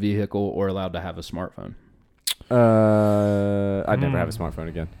allowed in a vehicle or allowed to have a smartphone? I'd never have a smartphone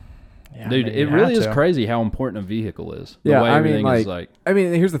again. Yeah, Dude, maybe it you really had is to. crazy how important a vehicle is. The Yeah, way I mean, everything is like I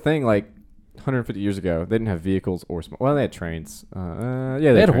mean, here's the thing. Like, 150 years ago, they didn't have vehicles or well, they had trains. Yeah,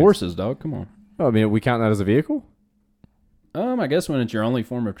 they had trains. horses, dog. Come on. Oh, I mean, we count that as a vehicle? I guess when it's your only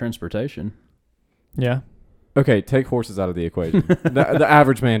form of transportation. Yeah. Okay, take horses out of the equation. the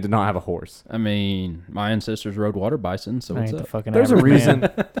average man did not have a horse. I mean, my ancestors rode water bison, so I what's ain't the up? fucking There's a average reason.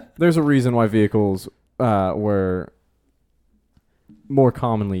 man. There's a reason why vehicles were more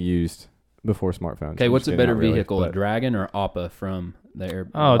commonly used before smartphones. Okay, I'm what's just a kidding, better not really, vehicle, a but Dragon or Appa from the air?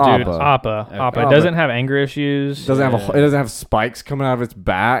 Oh, dude, Appa. Appa. Okay. Appa. It Appa. doesn't have anger issues. Doesn't have Yeah. it doesn't have spikes coming out of its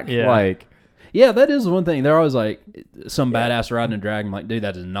back. Yeah. Like, Yeah, that is one thing. They're always like, some badass riding a Dragon. I'm like, dude,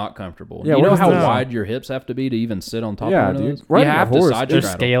 that is not comfortable. Yeah, you what know is how this? wide your hips have to be to even sit on top Yeah, of one dude. of those? Riding you a have horse, to side They're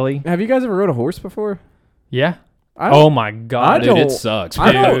straddle. scaly. have you guys ever rode a horse before? Yeah. I don't, Oh my god, Dude, don't- it sucks.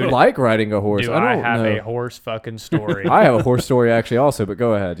 I don't dude. like riding a horse. Do I I don't have know. a horse fucking story? I have a horse story actually also, but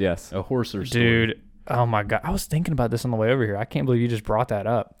go ahead. Yes. A horse or story. Dude, oh my god. I was thinking about this on the way over here. I can't believe you just brought that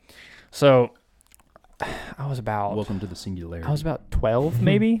up. So, I was about Welcome to the singularity. 12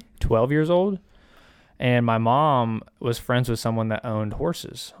 maybe, 12 years old. And my mom was friends with someone that owned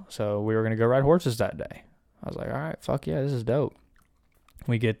horses. So we were going to go ride horses that day. I was like, all right, fuck yeah, this is dope.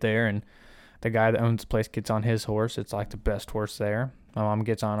 We get there and the guy that owns the place gets on his horse. It's like the best horse there. My mom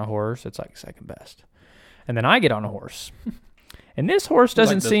gets on a horse. It's like second best. And then I get on a horse. And this horse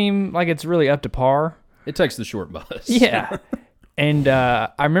doesn't Like the- seem like it's really up to par. It takes the short bus. Yeah. And I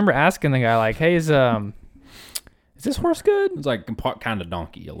remember asking the guy, like, hey, is this horse good? It's like kind of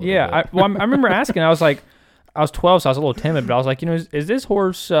donkey a little Yeah, bit. I remember asking. I was like, I was 12, so I was a little timid, but I was like, is this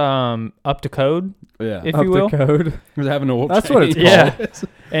horse up to code, yeah. if Up you will? to code. We're having a That's what it's change. Yeah.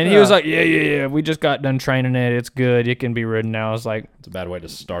 And he Yeah. was like, yeah. We just got done training it. It's good. It can be ridden now. I was like, It's a bad way to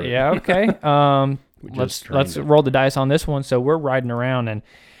start it. yeah, okay. We let's just trained it. roll the dice on this one. So we're riding around, and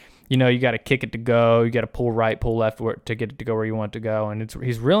you know, you got to kick it to go. You got to pull right, pull left to get it to go where you want it to go. And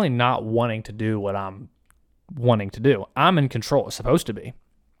he's really not wanting to do what I'm wanting to do. I'm in control. It's supposed to be.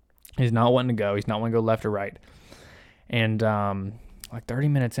 He's not wanting to go. He's not wanting to go left or right. And like 30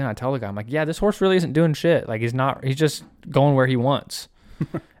 minutes in, I tell the guy, I'm like, yeah, this horse really isn't doing shit. Like he's just going where he wants.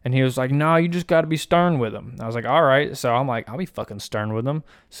 And he was like, no, you just got to be stern with him. I was like, all right. So I'm like, I'll be fucking stern with him.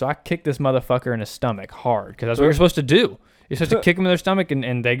 So I kicked this motherfucker in his stomach hard because that's what you're supposed to do. You're supposed to kick him in their stomach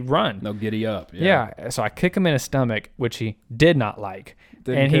and they run. No, giddy up. Yeah. So I kick him in his stomach, which he did not like.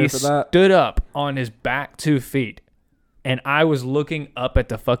 Didn't and care he for that. stood up on his back 2 feet. And I was looking up at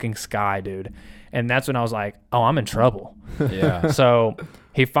the fucking sky, dude. And that's when I was like, oh, I'm in trouble. Yeah. So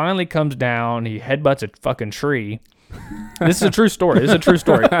he finally comes down. He headbutts a fucking tree. This is a true story. He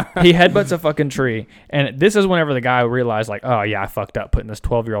headbutts a fucking tree. And this is whenever the guy realized, like, oh, yeah, I fucked up putting this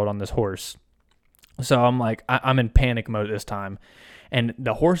 12-year-old on this horse. So I'm like, I'm in panic mode this time. And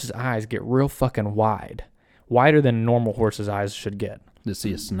the horse's eyes get real fucking wide. Wider than a normal horse's eyes should get. To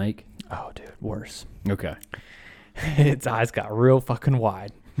see a snake. Oh, dude, worse. Okay. Its eyes got real fucking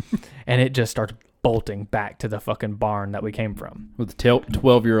wide. And it just starts bolting back to the fucking barn that we came from. With a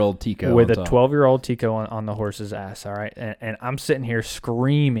 12-year-old Tico. With a on top. 12-year-old Tico on the horse's ass, all right? And I'm sitting here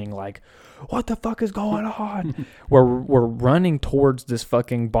screaming like, what the fuck is going on? we're running towards this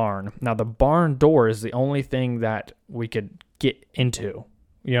fucking barn. Now, the barn door is the only thing that we could get into.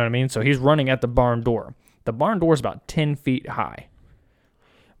 You know what I mean? So he's running at the barn door. The barn door is about 10 feet high.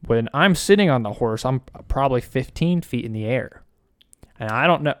 When I'm sitting on the horse, I'm probably 15 feet in the air. and I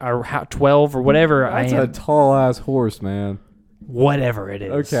don't know, or how 12 or whatever That's I a am, tall ass horse, man. whatever it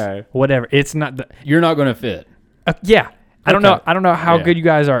is. Okay. Whatever. It's not the. You're not going to fit. Yeah. I don't know. Okay. I don't know how Yeah. good you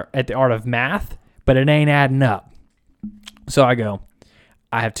guys are at the art of math, but it ain't adding up. So I go,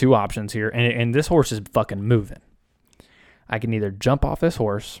 I have two options here, and this horse is fucking moving. I can either jump off this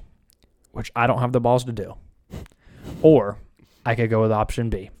horse, which I don't have the balls to do, or I could go with option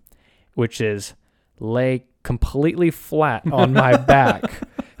B, which is lay completely flat on my back,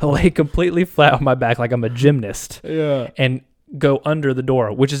 lay completely flat on my back like I'm a gymnast, Yeah. and go under the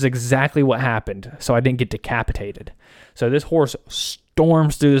door, which is exactly what happened. So I didn't get decapitated. So this horse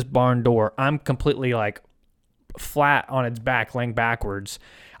storms through this barn door. I'm completely like flat on its back, laying backwards.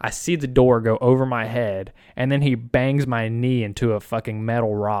 I see the door go over my head, and then he bangs my knee into a fucking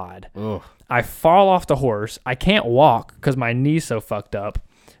metal rod. Ugh. I fall off the horse. I can't walk because my knee's so fucked up.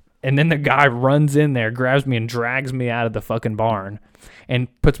 And then the guy runs in there, grabs me, and drags me out of the fucking barn and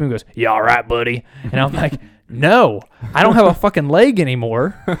puts me and goes, "You all right, buddy?" And I'm like, "No, I don't have a fucking leg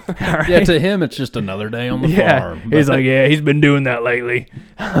anymore." All right? Yeah, to him, it's just another day on the farm. He's But- like, "Yeah, he's been doing that lately."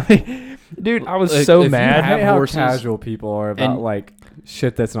 Dude, I was Look, so if you I mad. have hate how horses casual people are about and- like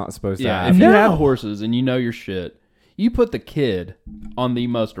shit that's not supposed to yeah, happen. if you No. have horses and you know your shit, you put the kid on the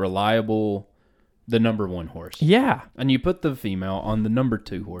most reliable, the number one horse. Yeah. And you put the female on the number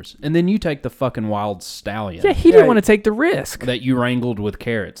 2 horse. And then you take the fucking wild stallion Yeah, he Yeah. didn't want to take the risk. that you wrangled with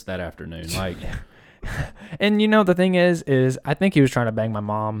carrots that afternoon. Like, And you know the thing is I think he was trying to bang my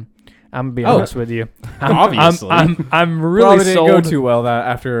mom. I'm gonna be Oh, honest with you. I'm, obviously. I'm really Probably didn't sold. go too well that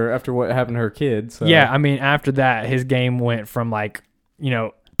after what happened to her kids. So. Yeah, I mean, after that, his game went from like,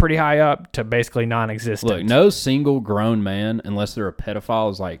 pretty high up to basically non-existent. look, no single grown man, unless they're a pedophile,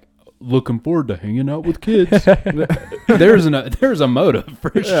 is like, looking forward to hanging out with kids. there's a motive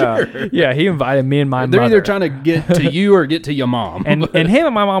for sure. Yeah, he invited me and my They're mother. either trying to get to you or get to your mom. and him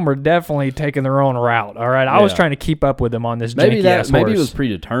and my mom were definitely taking their own route. All right, I was Yeah. trying to keep up with him on this maybe janky-ass maybe it horse. was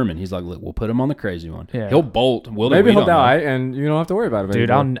predetermined. He's like, look, we'll put him on the crazy one. Yeah. He'll bolt. Maybe we he'll don't know. die and you don't have to worry about it. Dude,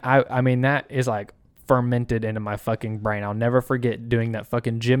 anymore. I mean that is like fermented into my fucking brain. I'll never forget doing that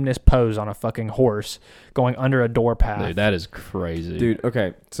fucking gymnast pose on a fucking horse going under a door path. Dude, that is crazy. Dude,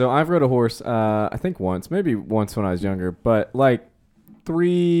 okay. So I've rode a horse, I think maybe once when I was younger, but like 3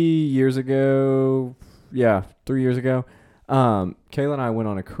 years ago, 3 years ago, Kayla and I went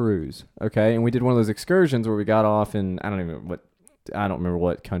on a cruise, okay? And we did one of those excursions where we got off in, I don't remember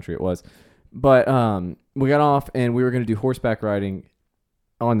what country it was, but we got off and we were going to do horseback riding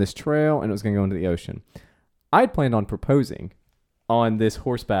on this trail and it was going to go into the ocean. I'd planned on proposing on this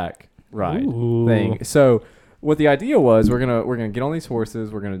horseback ride Ooh. thing. So what the idea was, we're gonna get on these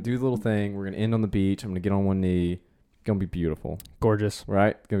horses, we're gonna do the little thing, we're gonna end on the beach, I'm gonna get on one knee, gonna be beautiful, Gorgeous.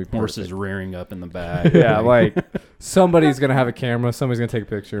 right? Gonna be Horses perfect. rearing up in the back. Yeah, like somebody's gonna have a camera, somebody's gonna take a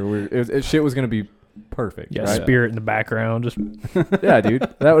picture. Shit was gonna be perfect, Yeah, right? spirit in the background. Just Yeah, dude,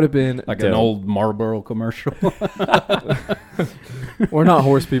 that would have been Like an dope. old Marlboro commercial. We're not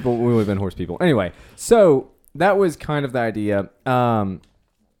horse people. We would have been horse people. Anyway, so that was kind of the idea.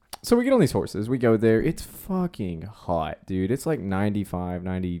 So we get on these horses. We go there. It's fucking hot, dude. It's like 95,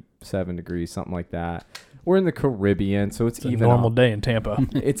 97 degrees, something like that. We're in the Caribbean, so it's a even normal day in Tampa.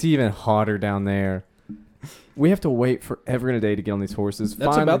 It's even hotter down there. We have to wait forever and a day to get on these horses.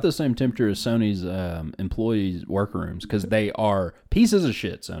 That's about the same temperature as Sony's employees' workrooms because they are pieces of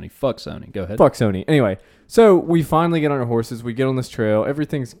shit, Sony. Fuck Sony. Go ahead. Fuck Sony. Anyway, so we finally get on our horses. We get on this trail.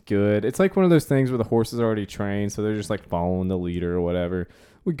 Everything's good. It's like one of those things where the horses are already trained, so they're just like following the leader or whatever.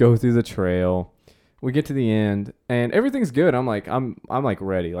 We go through the trail. We get to the end, and everything's good. I'm like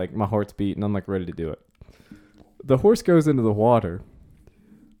ready. Like my heart's beating. I'm like ready to do it. The horse goes into the water.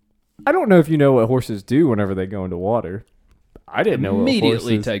 I don't know if you know what horses do whenever they go into water. I didn't know. Immediately what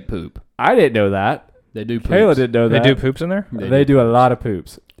horses, take poop. I didn't know that. They do poop. Kayla didn't know They that. do poops in there? They do a lot of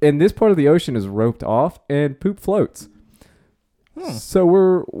poops. And this part of the ocean is roped off and poop floats. So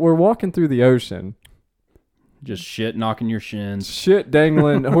we're walking through the ocean. Just shit knocking your shins. Shit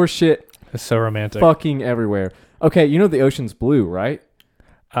dangling, horse shit It's so romantic. fucking everywhere. Okay, you know the ocean's blue, right?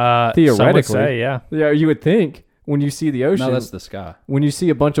 Some would Theoretically. say, yeah. Yeah, you would think when you see the ocean, No, that's the sky. when you see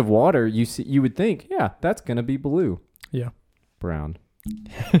a bunch of water, you would think, yeah, that's going to be blue. Yeah. Brown.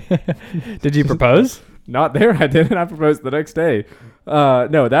 Did you propose? Not there, I didn't. I proposed the next day.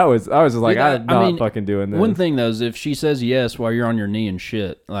 No, I was just like, Dude, I'm not fucking doing this. One thing though is if she says yes while you're on your knee and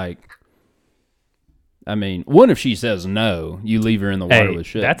shit, like I mean, one, if she says no, you leave her in the water with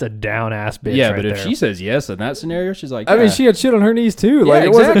shit. That's a down ass bitch. yeah, right but if there. she says yes in that scenario, she's like, I mean, yeah. she had shit on her knees too. Yeah, Like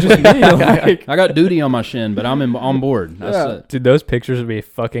it wasn't just me. Like, I got duty on my shin, but I'm on board. That's Yeah. it. Dude, those pictures would be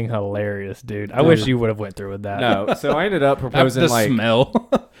fucking hilarious, dude. I Dude. wish you would have went through with that. no. So I ended up The proposing like smell.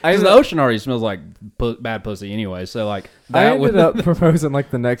 I Because ended the up, ocean already smells like bad pussy anyway. So like I that ended would. up proposing like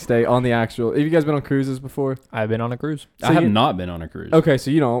the next day on the actual. Have you guys been on cruises before? I've been on a cruise. I have you- not been on a cruise. Okay,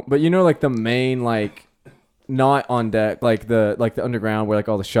 so you don't, but you know like the main like not on deck, like the underground where like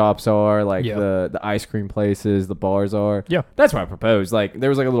all the shops are, like Yeah. the ice cream places, the bars are. Yeah. That's why I proposed. Like there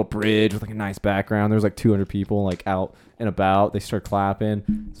was like a little bridge with like a nice background. There was like 200 people like out and about. They start clapping.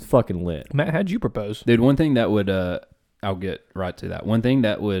 It's fucking lit. Matt, how'd you propose? Dude, one thing that would I'll get right to that. One thing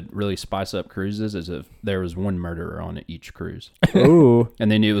that would really spice up cruises is if there was one murderer on each cruise, Ooh. and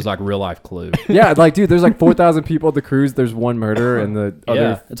then it was like real life Clue. Yeah, like dude, there's like 4,000 people at the cruise. There's one murderer and the Yeah,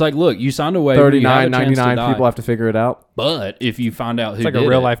 other it's like, look, you signed away. you have a 39, chance to 99 die. people have to figure it out. But if you find out who It's like did a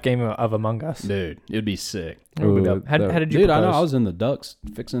real it, life game of Among Us. dude, it'd be sick. That would be Ooh, dope. How that- did you Dude, propose? I know. I was in the ducks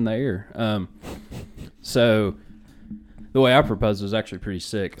fixing the air. So the way I proposed was actually pretty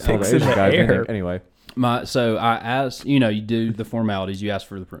sick. All the Fixing Asian the guys, I air. think. Anyway. So I asked, you do the formalities. You ask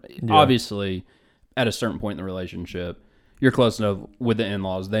for Yeah. obviously, at a certain point in the relationship, you're close enough with the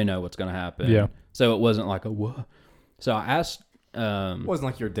in-laws. They know what's going to happen. Yeah. So it wasn't like a what. So I asked. It wasn't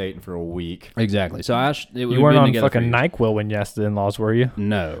like you were dating for a week. Exactly. So I asked. You weren't on fucking NyQuil when you asked the in-laws, were you?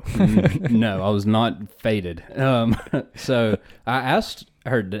 No, no, I was not fated. So I asked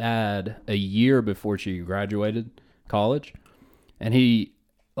her dad a year before she graduated college, and he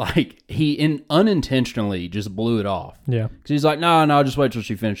unintentionally just blew it off. Yeah. Cause he's like, no, just wait till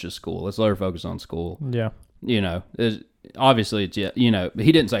she finishes school. Let's let her focus on school. Yeah. Obviously it's but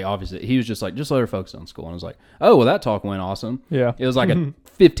he didn't say obviously. He was just like, just let her focus on school. And I was like, oh, well, that talk went awesome. Yeah. It was like a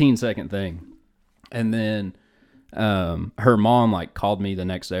 15-second thing. And then her mom like called me the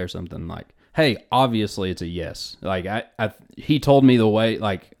next day or something like, hey, obviously it's a yes. Like he told me the way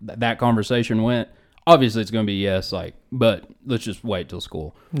like that conversation went. Obviously it's going to be yes, like, but let's just wait till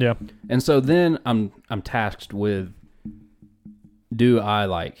school. Yeah. And so then I'm tasked with, do I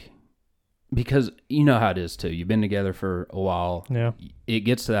like, because you know how it is too. You've been together for a while. Yeah. It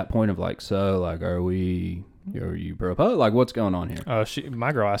gets to that point of like, so like, are you propose? Like, what's going on here? Oh,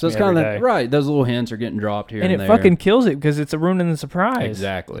 my girl asked So me it's kind every of day. right. Those little hints are getting dropped here and, And it there. fucking kills it because it's a ruining the surprise.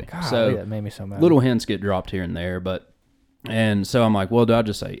 Exactly. God, So that made me so mad. little hints get dropped here and there, and so I'm like, well, do I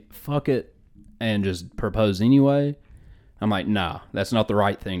just say fuck it and just propose anyway? I'm like, nah, that's not the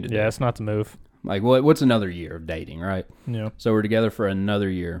right thing to do. Yeah, it's not the move. Like, what's another year of dating, right? Yeah. So we're together for another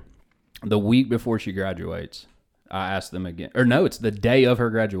year. The week before she graduates, I asked them again. Or no, it's the day of her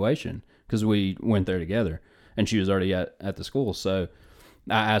graduation because we went there together and she was already at the school. So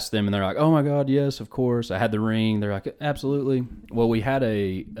I asked them and they're like, oh my God, yes, of course. I had the ring. They're like, absolutely. Well, we had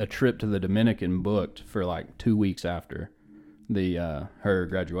a trip to the Dominican booked for like 2 weeks after her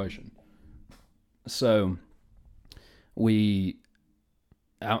graduation. So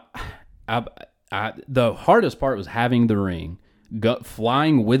the hardest part was having the ring,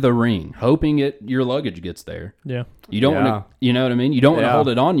 flying with a ring, hoping your luggage gets there. Yeah. You don't want to, you know what I mean? You don't want to Yeah. hold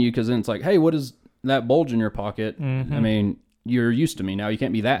it on you because then it's like, hey, what is that bulge in your pocket? Mhm. I mean, you're used to me now. You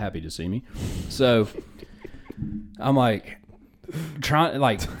can't be that happy to see me. So I'm like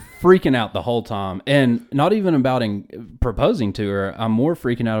freaking out the whole time, and not even about proposing to her. I'm more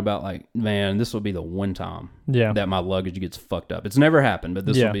freaking out about like, man, this will be the one time Yeah. that my luggage gets fucked up. It's never happened, but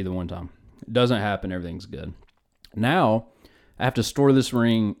this Yeah. will be the one time. It doesn't happen. Everything's good. Now I have to store this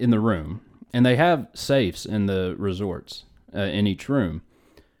ring in the room, and they have safes in the resorts in each room,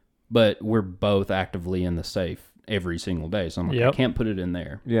 but we're both actively in the safe every single day. So I'm like, Yep. I can't put it in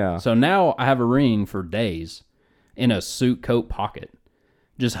there. Yeah. So now I have a ring for days in a suit coat pocket,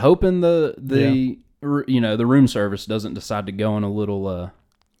 just hoping the room service doesn't decide to go on a little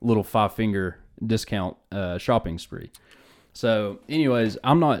 5-finger discount shopping spree. So anyways,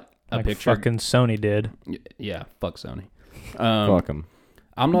 I'm not a Like picture. fucking Sony did. Yeah, fuck Sony. Fuck them.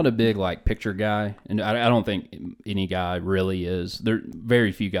 I'm not a big like picture guy, and I don't think any guy really is. There,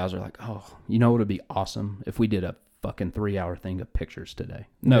 very few guys are like, oh, you know what would be awesome if we did a fucking 3-hour thing of pictures today.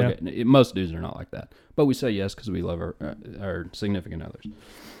 No, most dudes are not like that, but we say yes because we love our significant others.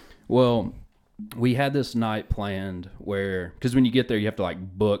 Well, we had this night planned because when you get there, you have to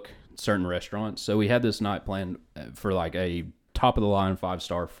like book certain restaurants. So we had this night planned for like a top of the line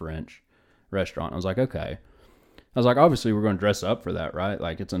 5-star French restaurant. I was like, okay. I was like, obviously we're going to dress up for that, right?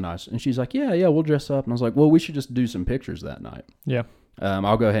 Like it's a nice, and she's like, yeah, we'll dress up. And I was like, well, we should just do some pictures that night. Yeah.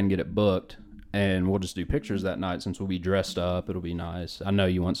 I'll go ahead and get it booked. and we'll just do pictures that night since we'll be dressed up. It'll be nice. I know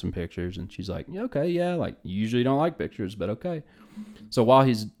you want some pictures. And she's like, yeah, okay, yeah. Like, you usually don't like pictures, but okay. So while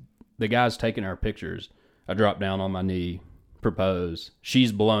the guy's taking our pictures, I drop down on my knee, propose.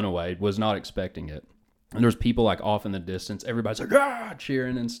 She's blown away, was not expecting it. And there's people like off in the distance. Everybody's like, ah,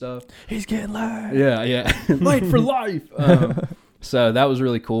 cheering and stuff. He's getting late. Yeah. Late for life. So that was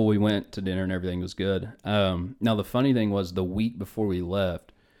really cool. We went to dinner and everything was good. Now, the funny thing was the week before we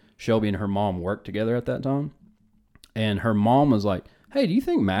left, Shelby and her mom worked together at that time. And her mom was like, hey, do you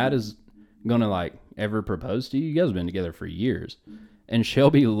think Matt is going to like ever propose to you? You guys have been together for years. And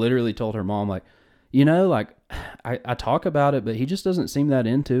Shelby literally told her mom, like, you know, like I talk about it, but he just doesn't seem that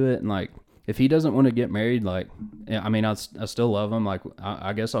into it. And like, if he doesn't want to get married, like, I mean, I still love him. Like,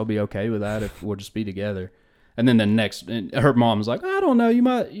 I guess I'll be okay with that if we'll just be together. And then her mom's like, I don't know, he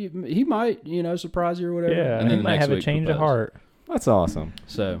might, you know, surprise you or whatever. Yeah, and then he might have a change of heart. That's awesome.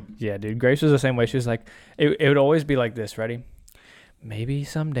 So yeah, dude, Grace was the same way. She was like, it would always be like this. Ready? Maybe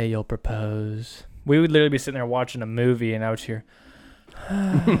someday you'll propose. We would literally be sitting there watching a movie, and I would hear,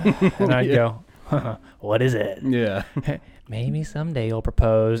 and I'd go, what is it? Yeah. Maybe someday you'll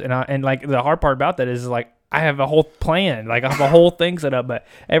propose. And like the hard part about that is like I have a whole plan, like I have a whole thing set up, but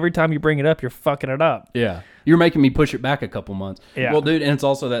every time you bring it up, you're fucking it up. Yeah. You're making me push it back a couple months. Yeah. Well, dude, and it's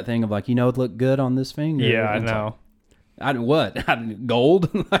also that thing of like, you know, it looked good on this finger. Yeah, I It's know. like, what?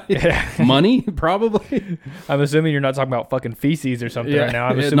 Gold? Money? Probably. I'm assuming you're not talking about fucking feces or something right now.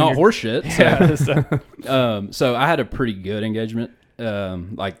 I'm it's assuming not horse shit. So. Yeah. So. So I had a pretty good engagement,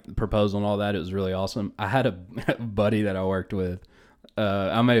 like proposal and all that. It was really awesome. I had a buddy that I worked with.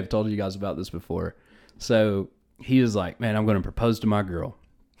 I may have told you guys about this before. So he was like, man, I'm going to propose to my girl.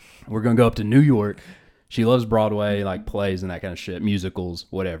 We're going to go up to New York. She loves Broadway, like plays and that kind of shit, musicals,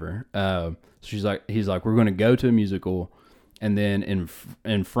 whatever. He's like, we're going to go to a musical, and then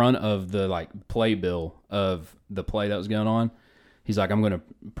in front of the like playbill of the play that was going on, he's like, I'm going to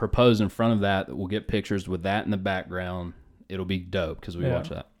propose in front of that. We'll get pictures with that in the background. It'll be dope because we watch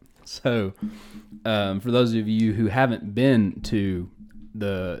that. So, for those of you who haven't been to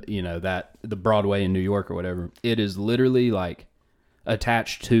the Broadway in New York or whatever, it is literally like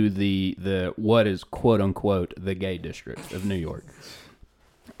attached to the what is quote unquote the gay district of New York.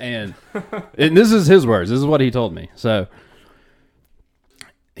 And this is his words. This is what he told me. So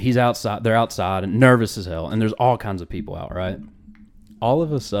he's outside. They're outside and nervous as hell. And there's all kinds of people out, right? All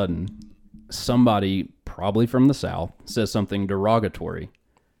of a sudden, somebody probably from the South says something derogatory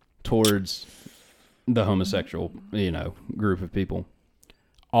towards the homosexual, group of people.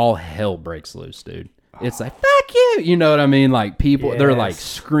 All hell breaks loose, dude. It's like, fuck you. You know what I mean? Like people, they're like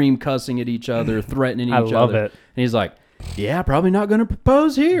scream cussing at each other, threatening each other. I love it. And he's like, yeah, probably not going to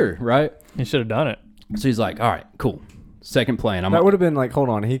propose here, right? You should have done it. So he's like, all right, cool. Second plan. That would have been like, hold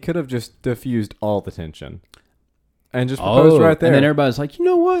on. He could have just diffused all the tension and just proposed right there. And then everybody's like, you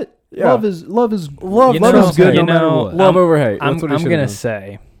know what? Yeah. Love is love is good no matter what. Love over hate. I'm That's what he should going to have done.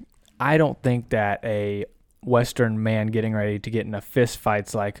 say, I don't think that a Western man getting ready to get in a fist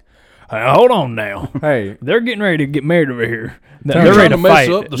fight's like, hey, hold on now. Hey, they're getting ready to get married over here. They're They're ready trying to to mess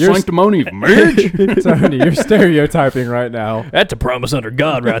fight. up the sanctimony of marriage. Tony, you're stereotyping right now. That's a promise under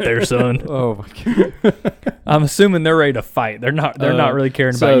God right there, son. Oh my god. I'm assuming they're ready to fight. They're not really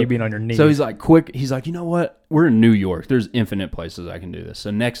caring about you being on your knees. So he's like, quick. He's like, you know what? We're in New York. There's infinite places I can do this.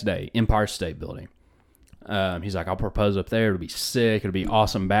 So next day, Empire State Building. He's like, I'll propose up there. It'll be sick. It'll be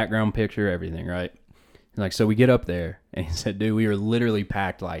awesome background picture, everything, right? He's like, so we get up there, and he said, dude, we were literally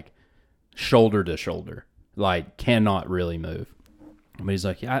packed like shoulder to shoulder, like cannot really move. But he's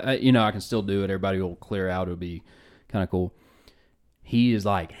like, yeah, I can still do it. Everybody will clear out. It'll be kind of cool. He is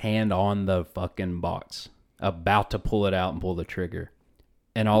like hand on the fucking box, about to pull it out and pull the trigger.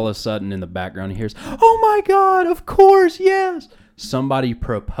 And all of a sudden in the background he hears, oh my God, of course, yes. Somebody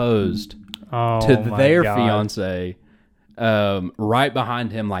proposed to their fiance right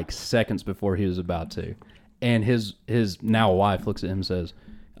behind him like seconds before he was about to. And his now wife looks at him and says,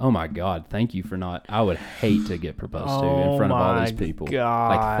 oh my God, thank you for not, I would hate to get proposed to in front of all these people.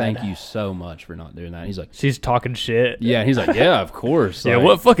 God. Like, thank you so much for not doing that. He's like, she's talking shit. yeah. And he's like, yeah, of course. Yeah, like,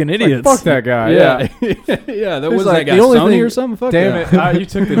 what fucking idiots. Fuck that guy. yeah. Yeah. That was like, that guy, the only Sony thing- or something? Fuck Damn yeah. it. You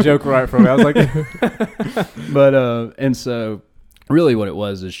took the joke right from me. I was like, But, and so really what it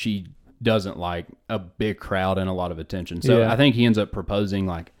was is she doesn't like a big crowd and a lot of attention. So Yeah. I think he ends up proposing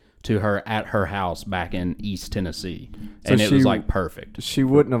like to her at her house back in East Tennessee. So And it was she- like perfect. she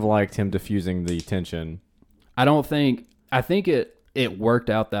wouldn't have liked him diffusing the tension. I think it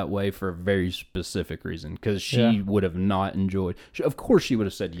worked out that way for a very specific reason because she would have not enjoyed. Of course, she would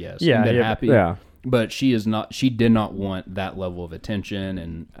have said yes Yeah, and been yeah, happy. Yeah. But she is not. She did not want that level of attention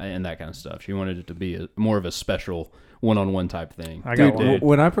and that kind of stuff. She wanted it to be more of a special one-on-one type thing. I got Dude, one.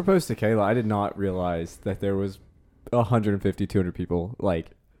 when I proposed to Kayla, I did not realize that there was 150, 200 people like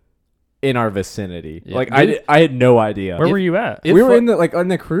in our vicinity. Yeah. Like Dude, I had no idea. Where were you at? If We were fu- in the on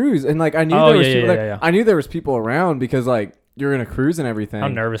the cruise, and like I knew Oh, there was yeah, people, yeah, like, yeah, yeah. I knew there was people around because like you're in a cruise and everything. How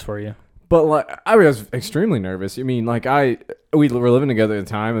nervous were you? But like I was extremely nervous. I mean, like we were living together at the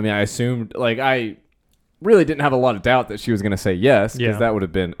time. I mean, I assumed like I really didn't have a lot of doubt that she was going to say yes, because Yeah. that would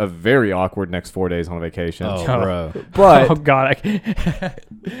have been a very awkward next 4 days on vacation. Oh, Oh. bro. But Oh God!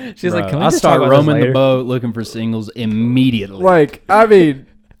 She's like, Bro, can we I just talk start about this roaming the later? boat looking for singles immediately. like I mean,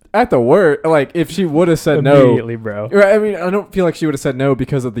 at the worst, like if she would have said no, Immediately, bro. right, I mean, I don't feel like she would have said no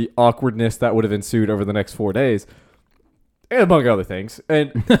because of the awkwardness that would have ensued over the next 4 days, and among other things.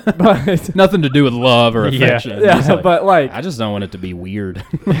 And but Nothing to do with love or Yeah. affection. yeah, It's like, but like I just don't want it to be weird.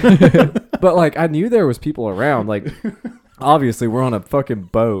 But like I knew there was people around. Like obviously we're on a fucking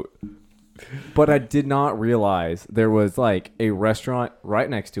boat. But I did not realize there was like a restaurant right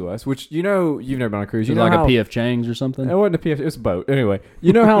next to us, which you've never been on a cruise. You Is it know like how, a PF Chang's or something? It wasn't a PF, it was a boat. Anyway,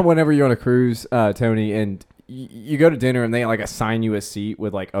 you know how whenever you're on a cruise, Tony, and you go to dinner and they like assign you a seat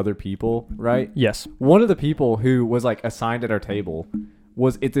with like other people, right? Yes. One of the people who was like assigned at our table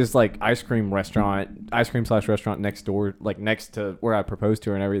was at this like ice cream / restaurant next door, like next to where I proposed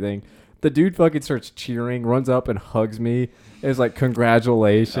to her and everything. The dude fucking starts cheering, runs up and hugs me. It's like,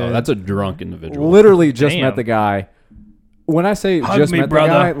 congratulations. Oh, that's a drunk individual. Literally just Damn. met the guy. When I say Hug just me, met brother.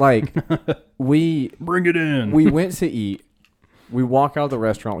 the guy, like we Bring it in. went to eat. We walk out of the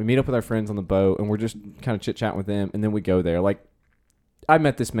restaurant. We meet up with our friends on the boat, and we're just kind of chit chatting with them. And then we go there. Like, I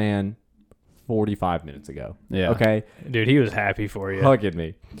met this man 45 minutes ago. Yeah. Okay. Dude, he was happy for you. Hugging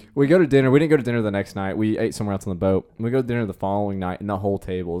me. We go to dinner. We didn't go to dinner the next night. We ate somewhere else on the boat. We go to dinner the following night, and the whole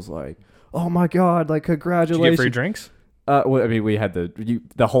table is like, "Oh my god! Like, Did you congratulations!" get free drinks? Well, I mean, we had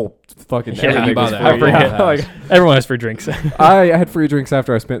the whole fucking Yeah, everything you buy was the free. alcohol Yeah, pass. like, Everyone has free drinks. I had free drinks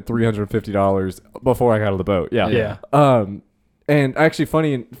after I spent $350 before I got on the boat. Yeah. Yeah. And actually,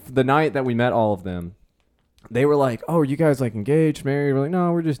 funny, the night that we met all of them, they were like, "Oh, are you guys like engaged, married?" We're like,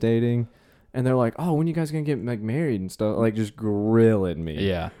 "No, we're just dating." And they're like, "Oh, when you guys gonna get like married and stuff?" Like just grilling me.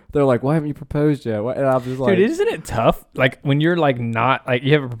 Yeah. They're like, "Why haven't you proposed yet?" And I was like, Dude, isn't it tough? Like when you're like not like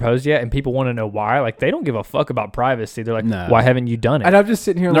you haven't proposed yet, and people want to know why. Like they don't give a fuck about privacy. They're like, No. why haven't you done it? and I'm just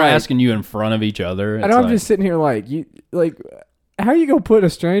sitting here They're like, asking you in front of each other. and It's I'm like, just sitting here like, you like, how you gonna put a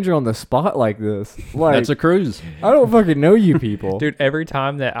stranger on the spot like this? Like, that's a cruise. I don't fucking know you people. Dude, every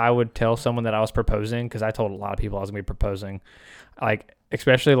time that I would tell someone that I was proposing, because I told a lot of people I was gonna be proposing, like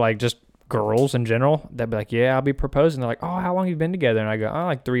especially like just girls in general, they'd be like, "Yeah, I'll be proposing." They're like, "Oh, how long have you been together?" And I go, "Oh,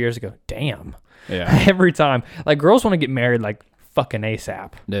 like 3 years ago." Damn. Yeah. Every time, like girls want to get married like fucking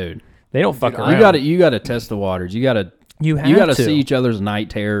ASAP. Dude. They don't fuck around. You gotta test the waters. You gotta You have gotta to see each other's night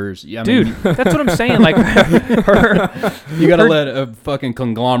terrors. I Dude, mean, that's what I'm saying. Like, you gotta let a fucking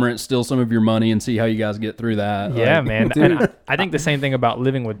conglomerate steal some of your money and see how you guys get through that. yeah, Like, man. Dude. And I think the same thing about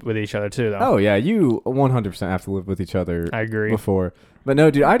living with each other too, though. Oh yeah, you 100% have to live with each other. I agree. Before, but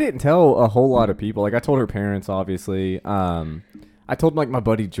no, dude, I didn't tell a whole lot of people. Like I told her parents, obviously. I told like my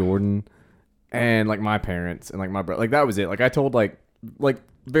buddy Jordan, and like my parents, and like my brother. Like that was it. Like I told like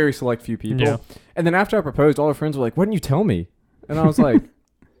very select few people. Yeah. And then after I proposed, all her friends were like, "Why didn't you tell me?" And I was like,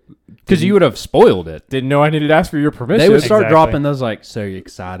 because you would have spoiled it. "Didn't know I needed to ask for your permission." They would start Exactly. dropping those like, "So you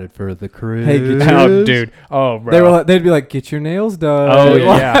excited for the cruise?" Hey, get Oh, your- dude. Oh, bro. They were like, they'd be like, "Get your nails done." Oh,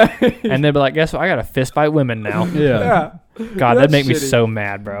 Like- yeah. And they'd be like, "Guess what? I got to fist fight women now." Yeah. yeah. God, that'd That's make me shitty. so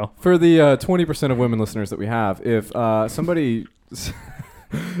mad, bro. For the 20% of women listeners that we have, if somebody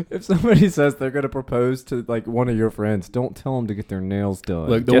if somebody says they're gonna propose to like one of your friends, don't tell them to get their nails done.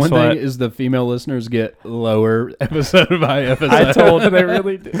 Look, the Guess one what? thing is the female listeners get lower episode by episode. I told they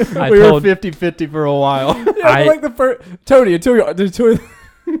really do. I we told were 50-50 for a while. Yeah, I- but like the first Tony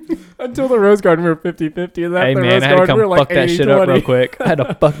until the Rose Garden, we were 50-50, and Hey the man, Rose I had to Garden, come we were like fuck that shit up 80-20. real quick. I had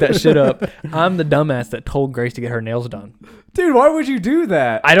to fuck that shit up. I'm the dumbass that told Grace to get her nails done. Dude, why would you do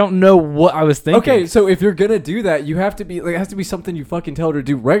that? I don't know what I was thinking. Okay, so if you're gonna do that, you have to be like, it has to be something you fucking tell her to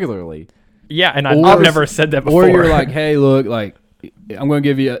do regularly. Yeah, and Or- I've never said that before. Or you're like, "Hey, look, like I'm going to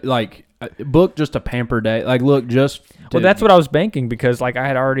give you like book just a pamper day. Like, look, just well, that's what I was banking because like I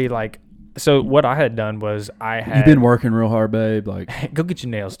had already like. So what I had done was I had you've been working real hard, babe. Like, go get your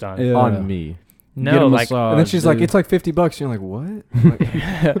nails done. Yeah. On me. get No, a like massage, And then she's like, dude. it's like $50. You're like, what? I'm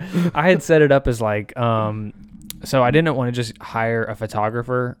like, I had set it up as like so I didn't want to just hire a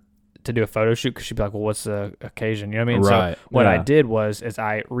photographer to do a photo shoot because she'd be like, well, what's the occasion? You know what I mean? Right. So what I Yeah. did was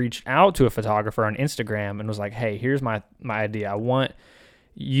I reached out to a photographer on Instagram and was like, hey, here's my idea. I want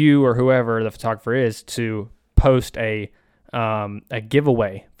you or whoever the photographer is to post a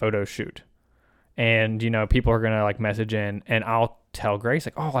giveaway photo shoot. And, people are going to like message in, and I'll tell Grace,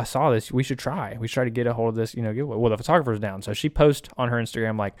 like, oh, I saw this. We should try to get a hold of this, giveaway. Well, the photographer's down. So she posts on her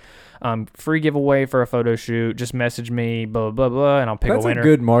Instagram, like, free giveaway for a photo shoot. Just message me, blah, blah, blah, and I'll pick a winner. That's a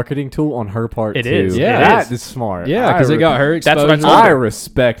good marketing tool on her part, It too. is. Yeah, That is smart. Yeah, because it got her exposure. That's what I told I her.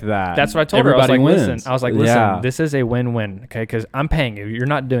 respect that. That's what I told Everybody her. wins. Listen, Yeah. this is a win-win, okay? Because I'm paying you. You're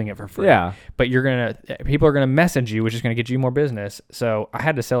not doing it for free. Yeah. But people are gonna message you, which is gonna get you more business. So I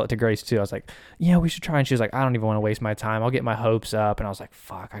had to sell it to Grace too. I was like, yeah, we should try. And she was like, I don't even want to waste my time. I'll get my hopes up. And I was like,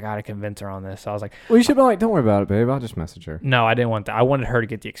 fuck, I gotta convince her on this. So I was like, Well, you should be like, don't worry about it, babe. I'll just message her. no, I didn't want that. I wanted her to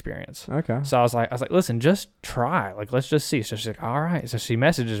get the experience. Okay. So I was like, listen, just try. Like, let's just see. So she's like, all right. So she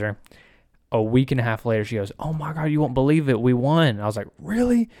messages her. A week and a half later, she goes, oh my God, you won't believe it. We won. I was like,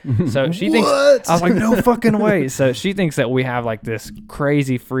 really? So she thinks, I was like, no fucking way. So she thinks that we have like this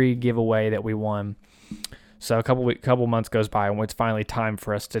crazy free giveaway that we won. So a couple months goes by, and it's finally time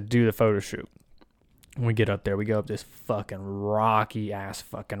for us to do the photo shoot. When we get up there, we go up this fucking rocky ass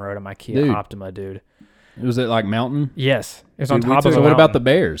fucking road in my Kia Dude. Optima, dude. Was it like mountain? Yes. It's on Dude, we top took- of a So what about the mountain.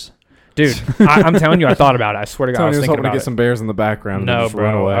 Bears? Dude, I'm telling you, I thought about it. I swear to God, I Tony was was thinking hoping to about get it. some bears in the background. and No, just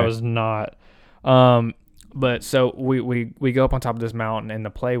run bro, away. I was not. But so we go up on top of this mountain, and the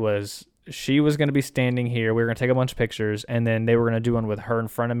play was she was going to be standing here. We were going to take a bunch of pictures, and then they were going to do one with her in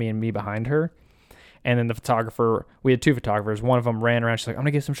front of me and me behind her. And then the photographer, we had two photographers. One of them ran around. She's like, I'm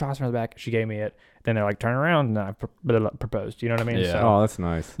going to get some shots from the back. She gave me it. Then they're like, turn around, and I proposed. You know what I mean? Yeah. So, Oh, that's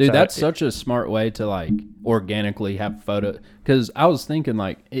nice. Dude, So that's it- such a smart way to like organically have photo. Because I was thinking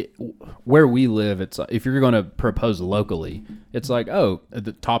like where we live, it's like, if you're going to propose locally, it's like, oh, at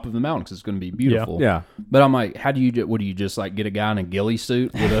the top of the mountain because it's going to be beautiful. Yeah. But I'm like, how do you? What do you just like get a guy in a ghillie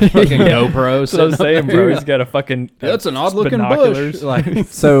suit with a fucking GoPro? so I was sitting saying, up bro, there? he's got a fucking That's an odd looking binoculars. bush. Like,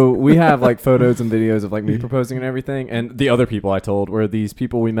 So we have like photos and videos of like me proposing and everything, and the other people I told were these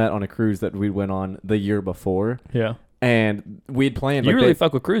people we met on a cruise that we went on the year before, Yeah. and we'd planned. You like, really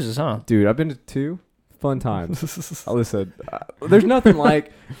fuck with cruises, huh? dude, I've been to 2 fun times. Listen, there's nothing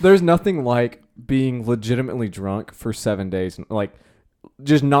like being legitimately drunk for 7 days, like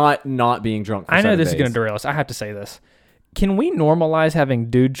just not being drunk. For I know 7 this is days. going to derail us. I have to say this. Can we normalize having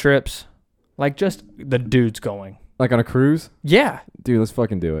dude trips? Like just the dudes going. Like on a cruise, Yeah. dude. Let's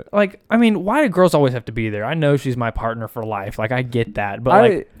fucking do it. Like, I mean, why do girls always have to be there? I know she's my partner for life. Like, I get that. But,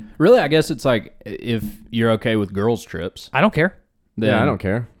 like, really, I guess it's like if you're okay with girls' trips, I don't care. then Yeah, I don't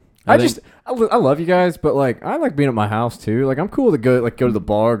care. I I think- I love you guys, but like I like being at my house too. Like I'm cool to go to the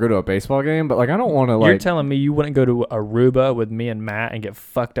bar, go to a baseball game, but like I don't want to You're like. telling me you wouldn't go to Aruba with me and Matt and get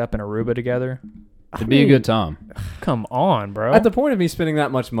fucked up in Aruba together? it'd be a good time. Come on, bro. At the point of me spending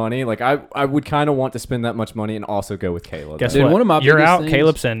that much money, like I would kind of want to spend that much money and also go with Caleb. Guess Dude, what? one of my You're biggest out. things-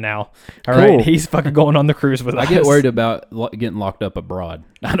 Caleb's in now. All Cool. right. He's fucking going on the cruise with I us. get worried about getting locked up abroad.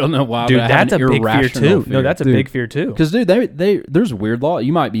 I don't know why. Dude, but I have that's a an big fear, irrational too. No, that's a Dude. big fear, too. Because dude, there's weird law.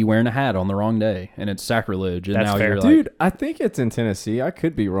 You might be wearing a hat on the wrong day, and it's sacrilege. And That's now fair. you're like, Dude, I think it's in Tennessee. I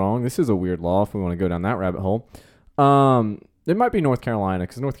could be wrong. This is a weird law if we want to go down that rabbit hole. It might be North Carolina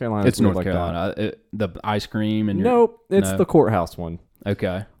because North Carolina. it's North Carolina. The ice cream and Nope, it's No. the courthouse one.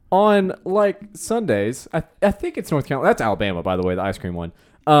 Okay. On like Sundays, I think it's North Carolina. That's Alabama, by the way, the ice cream one.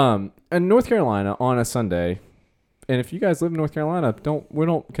 And North Carolina on a Sunday. And if you guys live in North Carolina, we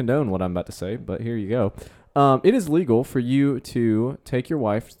don't condone what I'm about to say, but here you go. It is legal for you to take your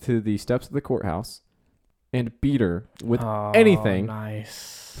wife to the steps of the courthouse and beat her with Oh, anything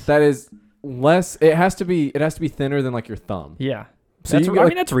Nice. that is less. It has to be thinner than like your thumb. Yeah. So That's, you I get, mean,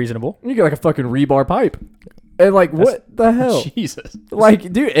 like, that's reasonable. you get like a fucking rebar pipe. And like, what the hell? Jesus.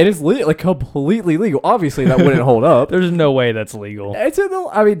 Like, dude, it is like completely legal. Obviously, that wouldn't hold up. There's no way that's legal. It's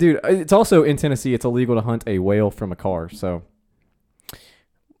I mean, dude, it's also in Tennessee. It's illegal to hunt a whale from a car. So,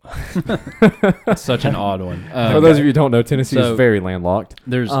 That's such an odd one. for those of you who don't know, Tennessee So- is very landlocked.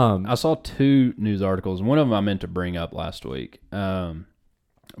 There's Um, I saw 2 news articles. One of them I meant to bring up last week.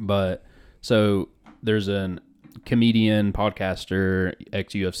 But so there's a comedian, podcaster,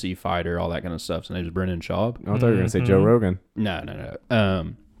 ex-UFC fighter, all that kind of stuff. His name is Brendan Schaub. I thought you were gonna say Joe Mhm. Rogan.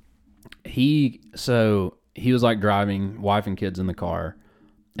 No. He was like driving, wife and kids in the car,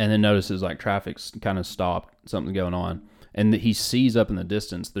 and then notices like traffic's kind of stopped, something's going on, and he sees up in the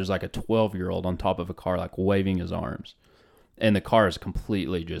distance there's like a 12-year-old on top of a car like waving his arms, and the car is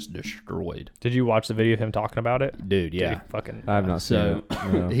completely just destroyed. Did you watch the video of him talking about it? Dude, yeah. Dude, fucking. I have not seen So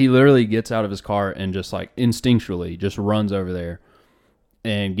it. No. he literally gets out of his car and just like instinctually just runs over there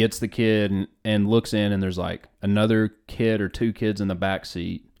and gets the kid and looks in, and there's like another kid or 2 kids in the back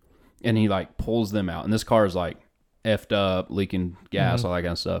seat, and he like pulls them out, and this car is like effed up, leaking gas, Mhm. all that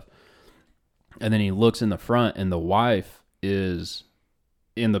kind of stuff. And then he looks in the front, and the wife is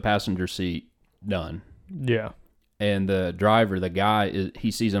in the passenger seat, done. Yeah. And the driver, the guy,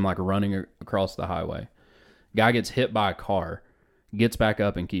 he sees him like running across the highway. Guy gets hit by a car, gets back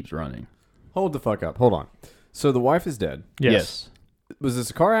up and keeps running. Hold the fuck up. Hold on. So the wife is dead. Yes. Was this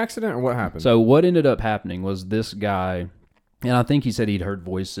a car accident or what happened? So what ended up happening was this guy, and I think he said he'd heard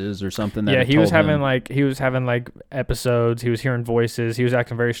voices or something. That Yeah, had he was told having him- like episodes. He was hearing voices. He was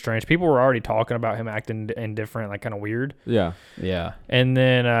acting very strange. People were already talking about him acting indifferent, like kind of weird. yeah. Yeah. And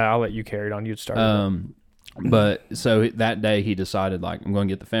then I'll let you carry it on. You'd start. But so that day he decided, like, I'm going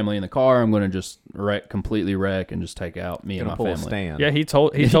to get the family in the car. I'm going to just completely wreck and just take out me and Gonna my pull a family. stand. Yeah, he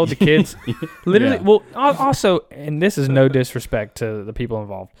told the kids literally. Yeah. Well, also, and this is no disrespect to the people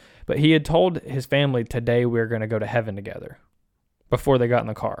involved, but he had told his family today we're going to go to heaven together before they got in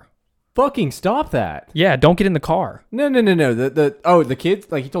the car. Fucking stop that. Yeah, don't get in the car. No. The kids,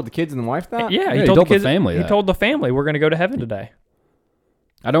 like he told the kids and the wife that? Yeah, he he told told the the kids. family He that. told the family we're going to go to heaven today.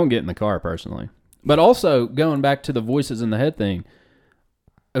 I don't get in the car personally. But also, going back to the voices in the head thing,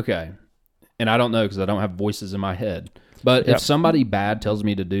 okay, and I don't know because I don't have voices in my head, but Yep. if somebody bad tells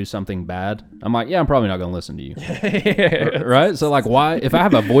me to do something bad, I'm like, yeah, I'm probably not going to listen to you. Right? So, like, why? If I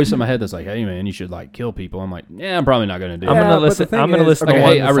have a voice in my head that's like, hey, man, you should, like, kill people, I'm like, yeah, I'm probably not going to do I'm that. Yeah, gonna but the listen. thing I'm gonna is- listen okay, to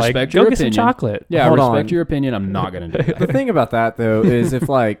one hey, I that's like, respect go your get some opinion. chocolate. Yeah, Hold I respect on. your opinion. I'm not going to do The that. thing about that though is if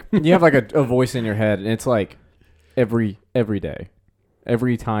like you have like a voice in your head and it's like every day,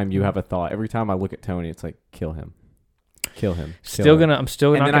 every time you have a thought, every time I look at Tony, it's like kill him. I'm still him. not And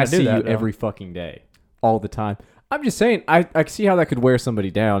then gonna I do see that. you though. every fucking day, all the time. I'm just saying, I see how that could wear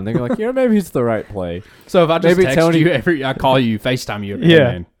somebody down. They're like, maybe it's the right play. So if I just Maybe text Tony- you I call you, FaceTime you, Yeah.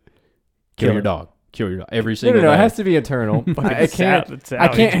 man, kill Kill your him. dog. Kill your dog. Every No, single it day. has to be internal. I can't. That's I how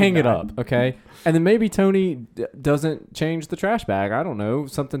can't he hang it died. up, okay? And then maybe Tony doesn't change the trash bag. I don't know,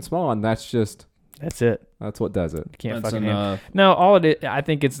 something small, and that's it. that's what does it. You can't That's fucking handle. enough. No, all of it. I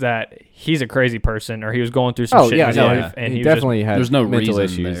think it's that he's a crazy person, or he was going through some shit in his no, life, and he he was just, definitely had There's no mental reason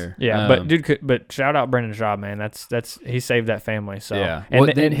issues. there. yeah. But shout out Brendan Schaub, man. That's he saved that family. So Yeah. and,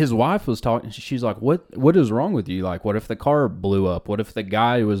 Well, then and his wife was talking. She's like, "What is wrong with you? Like, what if the car blew up? What if the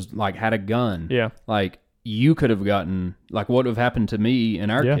guy was like had a gun? yeah, Like, you could have gotten like what would have happened to me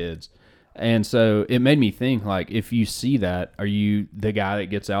and our Yeah. kids." And so it made me think, like, if you see that, are you the guy that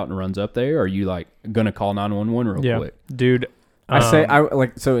gets out and runs up there? Or are you like gonna call 911 real yeah, quick? dude. I say I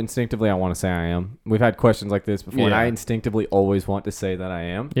like so instinctively. I want to say I am. We've had questions like this before, and Yeah. I instinctively always want to say that I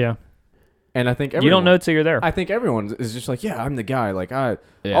am. yeah. And I think You don't know till you're there. I think everyone is just like, yeah, I'm the guy. Like Yeah.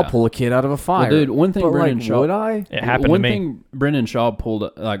 I'll pull a kid out of a fire. Well, dude, one thing but Brendan like, Shaw would I? It happened one to me. thing Brendan Shaw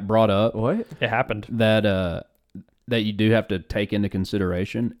brought up What? It happened. that you do have to take into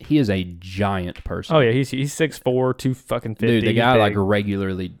consideration. He is a giant person. Oh yeah, he's 6'4", 250. Dude, the guy like big.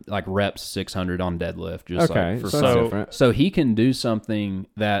 regularly like reps 600 on deadlift. Just Okay, like for so fun. that's So- different. So he can do something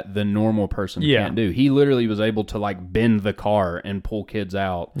that the normal person Yeah. can't do. He literally was able to like bend the car and pull kids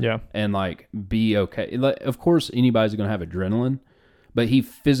out Yeah. and like be okay. Like, of course, anybody's gonna have adrenaline, but he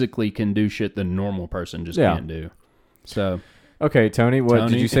physically can do shit the normal person just Yeah. can't do. So Okay, Tony. What did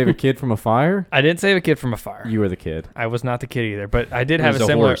Tony? you save a kid from a fire? I didn't save a kid from a fire. You were the kid. I was not the kid either, but I did It have was a a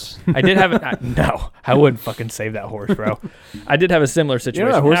similar. horse. I did have no. I wouldn't fucking save that horse, bro. I did have a similar You situation.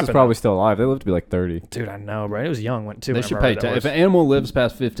 know that horse is happen. probably still alive. They live to be like 30. Dude, I know, bro. It was young when too. they whenever should I pay. rode that If an horse. animal lives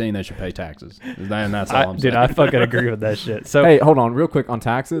past 15, they should pay taxes. And that's all I'm Dude, saying. I fucking agree with that shit. So Hey, hold on, real quick on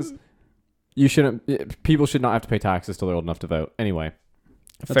taxes. You shouldn't. People should not have to pay taxes till they're old enough to vote. Anyway,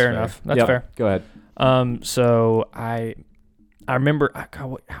 That's fair fair. enough. That's Yep, fair. Go ahead. So I remember.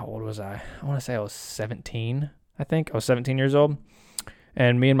 God, how old was I? I want to say I was 17. I think I was 17 years old.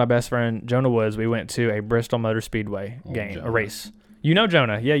 And me and my best friend Jonah Woods, we went to a Bristol Motor Speedway Oh, game, Jonah. a race. You know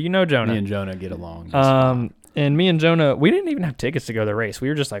Jonah, yeah, you know Jonah. Me and Jonah get along. And me and Jonah, we didn't even have tickets to go to the race. We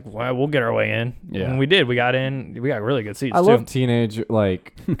were just like, well, we'll get our way in. Yeah. And we did. We got in. We got really good seats, I too. love teenage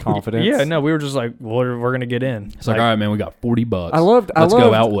like confidence. Yeah, no, we were just like, well, we're going to get in. It's like, all right, man, we got $40. I loved. Let's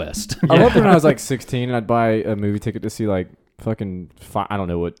go out west. I loved when I was like 16 and I'd buy a movie ticket to see like fucking I don't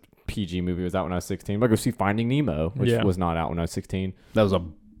know what PG movie was out when I was 16. But I'd go see Finding Nemo, which Yeah. was not out when I was 16. That was a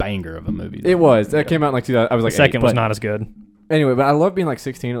banger of a movie. It was. That came out in like 2000. I was The like second 8, was but not as good. Anyway, but I love being like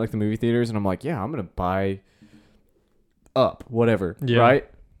 16 at like the movie theaters, and I'm like, yeah, I'm gonna buy Up, whatever, Yeah. right?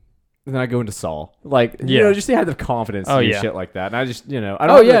 And then I go into Saw, like, you Yeah. know, just to have the confidence to Oh, do yeah. shit like that. And I just, you know, I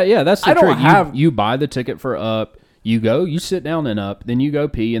don't. Oh have yeah, the- yeah. That's the I don't trick. have- You buy the ticket for Up. You go. You sit down in Up. Then you go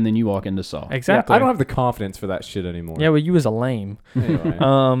pee, and then you walk into Saw. Exactly. I don't have the confidence for that shit anymore. Yeah, well, you was a lame. Anyway.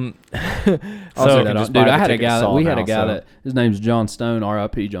 Um, Also, So, you can just dude, buy I the had a ticket to guy. Saw We had a now, guy so- that his name's John Stone.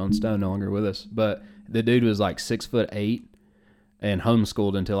 R.I.P. John Stone, no longer with us. But The dude was like 6'8" and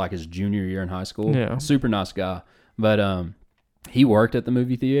homeschooled until like his junior year in high school. Yeah. Super nice guy. But he worked at the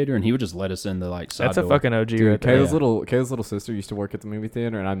movie theater and he would just let us in the like side That's a door. fucking OG Dude, right there. Kayla's little sister used to work at the movie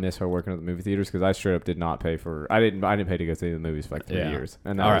theater, and I miss her working at the movie theaters because I straight up did not pay for. I didn't pay to go see the movies for like 3 Yeah. years,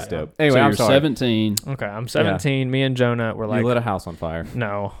 and that All was right. dope. Anyway, So I'm you're sorry. 17. Okay, I'm 17. Me and Jonah were You like, lit a house on fire.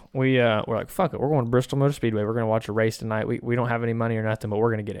 no, we're like, fuck it. We're going to Bristol Motor Speedway. We're going to watch a race tonight. We don't have any money or nothing, but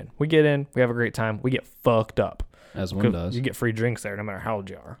we're going to get in. We get in. We have a great time. We get fucked up. As one does. You get free drinks there no matter how old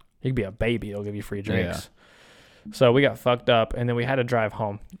you are. You could be a baby. They'll give you free drinks. So we got fucked up, and then we had to drive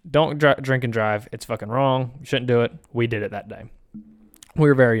home. Don't drink and drive. It's fucking wrong. You shouldn't do it. We did it that day. We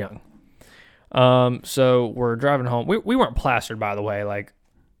were very young. So we're driving home. We weren't plastered, by the way. Like,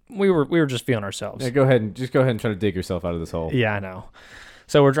 we were just feeling ourselves. Yeah, go ahead and try to dig yourself out of this hole. Yeah, I know.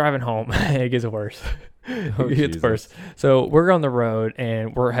 So we're driving home. It gets worse. Oh, It gets Jesus. worse. So we're on the road,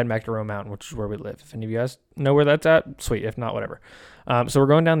 and we're heading back to Rome Mountain, which is where we live. If any of you guys know where that's at, sweet. If not, whatever. So we're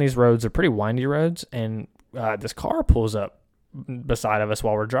going down these roads. They're pretty windy roads, and this car pulls up beside of us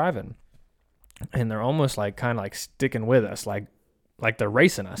while we're driving. And they're almost like kind of like sticking with us, like they're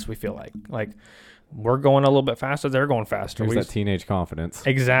racing us, we feel like we're going a little bit faster, they're going faster. There's that teenage confidence.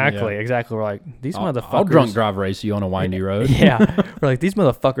 Exactly. We're like, these motherfuckers. I'll drunk drive race you on a windy road. Yeah. We're like, these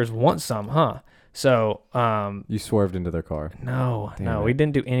motherfuckers want some, huh? So, You swerved into their car. no, Damn it. we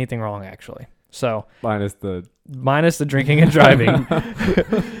didn't do anything wrong, actually. So, Minus the drinking and driving.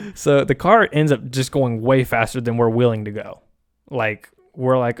 So the car ends up just going way faster than we're willing to go. Like,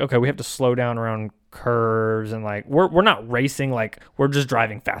 we're like, okay, we have to slow down around curves, and like, we're not racing, like, we're just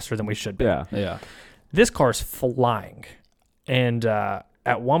driving faster than we should be. Yeah. This car's flying. And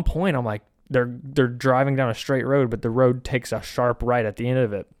at one point, I'm like, they're driving down a straight road, but the road takes a sharp right at the end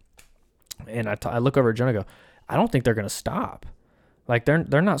of it. And I look over at Jonah and go, I don't think they're going to stop. Like,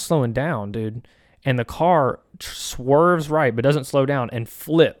 they're not slowing down, dude. And the car swerves right, but doesn't slow down, and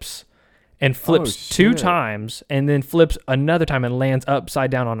flips. And flips 2 shit. times, and then flips another time and lands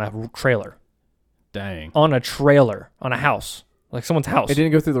upside down on a trailer. Dang. On a trailer. On a house. Like someone's house. It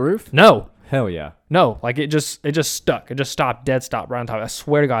didn't go through the roof? No. Hell yeah. No. Like, it just stuck. It just stopped, dead stop, right on top. I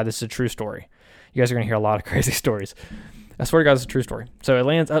swear to God, this is a true story. You guys are going to hear a lot of crazy stories. I swear to God, it's a true story. So it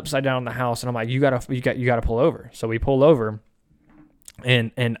lands upside down on the house, and I'm like, you gotta pull over. So we pull over,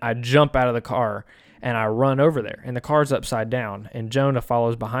 and I jump out of the car, and I run over there, and the car's upside down, and Jonah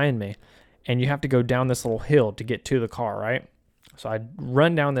follows behind me, and you have to go down this little hill to get to the car, right? So I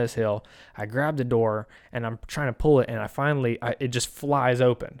run down this hill, I grab the door, and I'm trying to pull it, and it just flies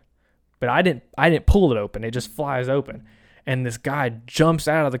open. But I didn't pull it open, it just flies open. And this guy jumps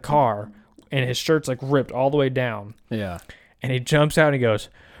out of the car, and his shirt's like ripped all the way down. Yeah. And he jumps out and he goes,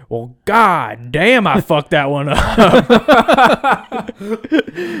 well, god damn, I fucked that one up.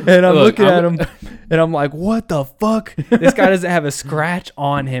 And I'm looking at him, and I'm like, what the fuck? This guy doesn't have a scratch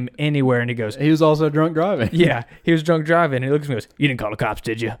on him anywhere. And he goes, He was also drunk driving. yeah, he was drunk driving. And he looks at me and goes, you didn't call the cops,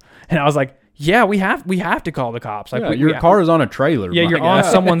 did you? And I was like, yeah, we have to call the cops. Like, Yeah, your car is on a trailer. yeah, my you're guy. on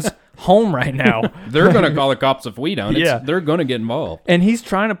someone's home right now. They're going to call the cops if we don't. Yeah. They're going to get involved. And he's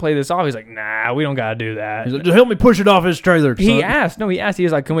trying to play this off. He's like, nah, we don't got to do that. He's like, just help me push it off his trailer. He son. asked. He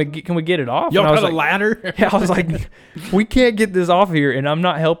was like, can we get it off? Y'all And I was got a like, ladder? yeah, I was like, we can't get this off here, and I'm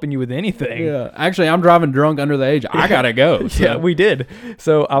not helping you with anything. Yeah. Actually, I'm driving drunk under the age. I got to go. So. Yeah, we did.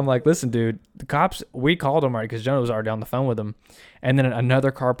 So I'm like, listen, dude, the cops, we called them already because Jonah was already on the phone with them. And then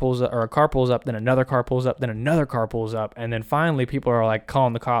another car pulls up, or a car pulls up, then another car pulls up, then another car pulls up. And then finally people are like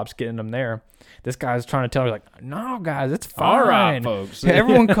calling the cops, getting them there. This guy's trying to tell me, like, no, guys, it's fine. All right, folks.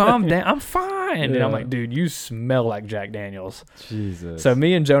 Everyone calm down. I'm fine. And Yeah. I'm like, dude, you smell like Jack Daniels. Jesus. So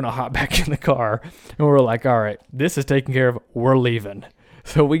me and Jonah hop back in the car, and we're like, all right, this is taken care of. We're leaving.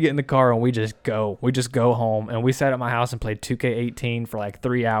 So we get in the car and we just go. We just go home, and we sat at my house and played 2K18 for like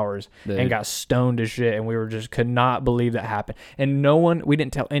 3 hours Dude. and got stoned as shit. And we were just could not believe that happened. And we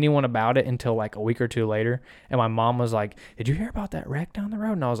didn't tell anyone about it until like a week or two later. And my mom was like, "Did you hear about that wreck down the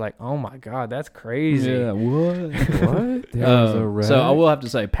road?" And I was like, "Oh my God, that's crazy." Yeah, what? what? There was a wreck? So I will have to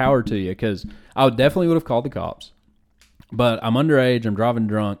say power to you, because I definitely would have called the cops. But I'm underage. I'm driving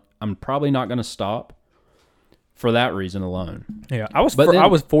drunk. I'm probably not going to stop for that reason alone. Yeah, I was But then- I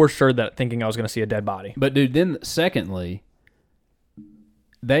was for sure that thinking I was going to see a dead body. But dude, then secondly,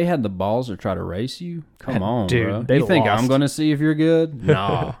 they had the balls to try to race you. Come on, Dude, bro. they You think lost. I'm going to see if you're good?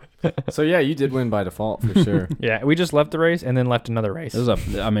 No. So yeah, you did win by default for sure. Yeah, we just left the race and then left another race. It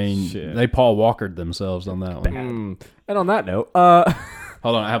was I mean, Shit. they Paul Walkered themselves on that one. And on that note,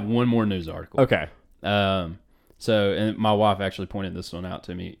 Hold on, I have one more news article. okay. So, and my wife actually pointed this one out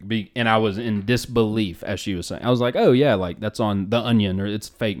to me, and I was in disbelief as she was saying. I was like, "Oh yeah, like that's on The Onion, or it's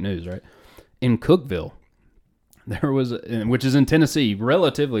fake news, right?" in Cookeville, there was, which is in Tennessee,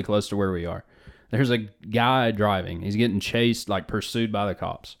 relatively close to where we are. There's a guy driving. He's getting chased, like pursued by the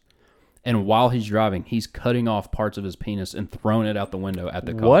cops. And while he's driving, he's cutting off parts of his penis and throwing it out the window at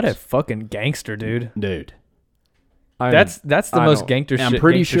the cops. What a fucking gangster, dude. Dude. That's the most gangster shit. I'm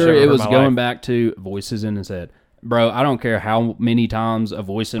pretty gangster sure shit I've it heard was in my going life. back to voices in his head. Bro, I don't care how many times a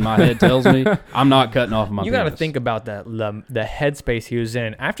voice in my head tells me, I'm not cutting off my You penis. got to think about that, the headspace he was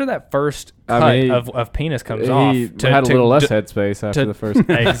in after that first I cut mean, of penis comes off. He had a little less headspace after to- the first.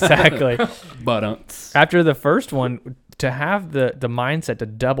 Exactly. But After the first one, to have the mindset to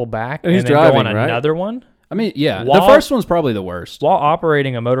double back And he's then driving, go on right? another one I mean, yeah, While- the first one's probably the worst. while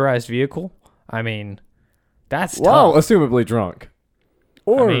operating a motorized vehicle, I mean, that's Wow, tough. assumably drunk.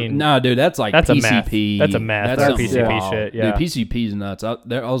 Or I mean, Nah, dude, that's like That's a PCP. meth. That's a meth. That's something PCP wild. shit, yeah. Dude, PCP's nuts. I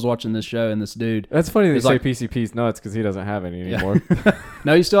was watching this show and this dude. that's funny they It's say like- PCP's nuts because he doesn't have any Yeah. anymore.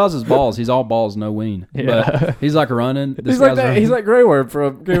 No, he still has his balls. He's all balls, no ween. Yeah. But he's like running. This he's like guy's that. running. He's like Grey Worm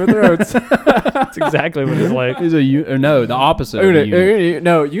from Game of Thrones. that's exactly what it's like. He's or no, the opposite. Of a eunuch.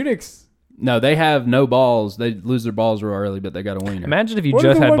 No, eunuchs. No, they have no balls. They lose their balls real early, but they got a wiener. Imagine if you What are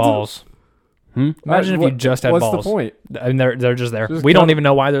just the had ones that- balls. Imagine if you just had what's balls. the point? And they're just there. Just We cut don't 'em. even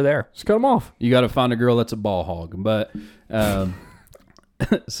know why they're there. Just cut them off. You got to find a girl that's a ball hog. But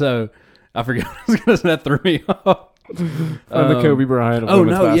so I forgot what I was going to say. That threw me off. The Kobe Bryant. Of Oh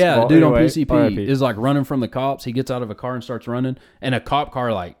women's no, yeah, basketball. dude Anyway, on PCP RIP. is like running from the cops. He gets out of a car and starts running, and a cop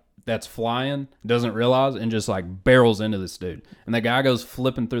car like that's flying doesn't realize and just like barrels into this dude. And the guy goes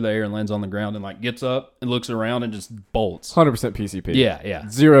flipping through the air and lands on the ground and like gets up and looks around and just bolts. 100% PCP. Yeah, yeah.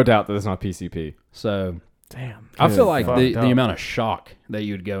 Zero doubt that it's not PCP. So Damn. I feel like fucked the up. amount of shock that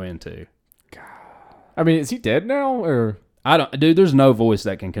you'd go into. I mean, is he dead now or I don't, dude. There's no voice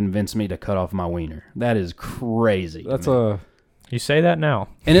that can convince me to cut off my wiener. That is crazy. that's to me. a? You say that now.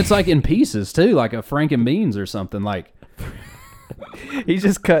 and it's like in pieces too, like a Franken beans or something. Like He's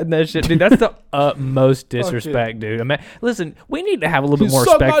just cutting that shit, dude. That's the utmost disrespect, dude. Listen, we need to have a little bit more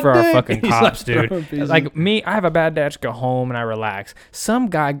Suck respect my for our dick. fucking He's cops, like throwing dude. pieces. Like me, I have a bad day. I just go home and I relax. Some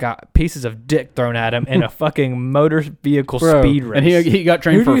guy got pieces of dick thrown at him in a fucking motor vehicle Bro, speed race. and he got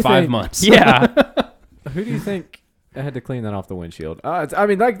trained Who do for you 5 think- months. yeah, Who do you think had to clean that off the windshield? I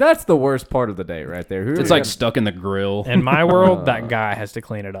mean, like that's the worst part of the day right there. Who It's like stuck in the grill. in my world, that guy has to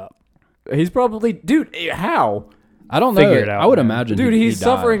clean it up. he's probably dude. How? I don't know. Figure it out, I would man. imagine, Dude, he he's died.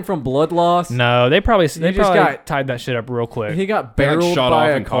 suffering from blood loss. No, they probably just got- tied that shit up real quick. He got They, like, barreled shot by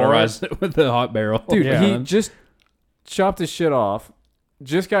off a and car. cauterized it with the hot barrel. Dude, Yeah. he just chopped his shit off.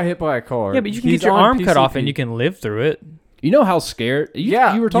 Just got hit by a car. yeah, but you can He's get your on arm cut off PCP. and you can live through it. You know how scared?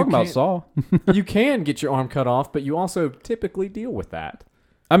 Yeah, you were talking you about can't- Saw. You can get your arm cut off, but you also typically deal with that.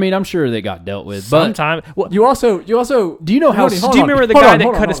 I mean, I'm sure they got dealt with. But Sometimes. Well, You also do you know how? Hold on, do you remember the hold guy on, that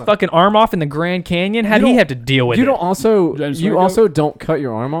hold on, cut his hold on. fucking arm off in the Grand Canyon? How You did he don't- have to deal with you it? don't also James you Franco? also don't cut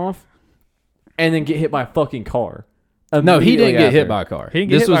your arm off and then get hit by a fucking car. No, he didn't immediately get hit after. by a car. He didn't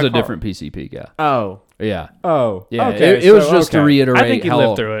get This hit was by a a car. different PCP guy. Oh. Yeah, Oh. yeah. Okay. it was so- just to okay. reiterate I think he how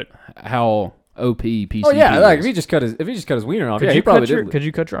lived through it. how OP PCP. Oh yeah, like is. if he just cut his wiener off, Could yeah, you he probably cut your did. Could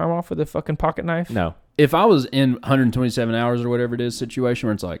you cut your arm off with a fucking pocket knife? No. If I was in 127 hours or whatever it is situation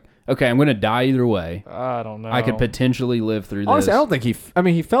where it's like, okay, I'm going to die either way. I don't know. I could potentially live through Honestly, I this. don't think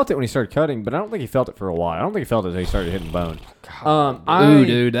he felt it when he started cutting, but I don't think he felt it for a while. I don't think he felt it until he started hitting bone. Ooh,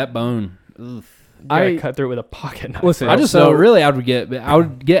 dude, that bone. Ugh. You gotta I- cut through it with a pocket knife. Listen, I just so- really I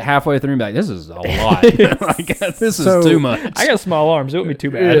would get halfway through and be like, this is a lot. Like, this So- is too much. I got small arms. It would be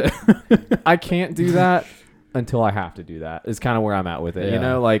too bad. I can't do that until I have to do that. Is kind of where I'm at with it. You Yeah.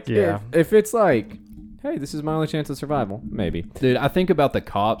 know, like Yeah. if it's like, hey, this is my only chance of survival, maybe. Dude, I think about the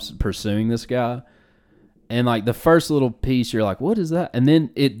cops pursuing this guy, and like the first little piece, you're like, what is that? And then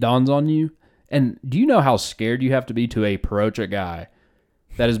it dawns on you. And do you know how scared you have to be to approach a guy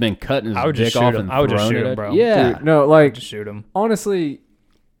that has been cutting I would his just dick shoot off him. and I would just thrown shoot it him, at- bro. Yeah. Dude, no, like Just shoot him. honestly,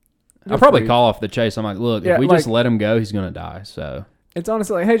 I'll probably call off the chase. I'm like, look, Yeah, if we like- just let him go, he's gonna die. So it's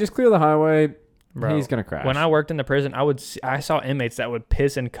honestly like, hey, just clear the highway. Bro, He's gonna crash. When I worked in the prison, I saw inmates that would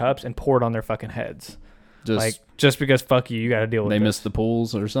piss in cups and pour it on their fucking heads. just Like just because fuck you got to deal with they this. missed the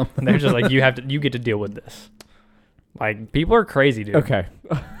pools or something. They're just like you get to deal with this. Like people are crazy, dude. Okay.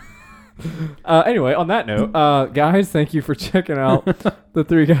 Anyway, on that note, guys, thank you for checking out the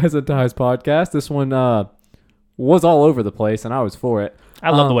Three Guys That Dies podcast. This one was all over the place, and I was for it. I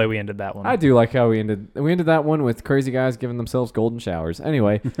love the way we ended that one. I do like how we ended. We ended that one with crazy guys giving themselves golden showers.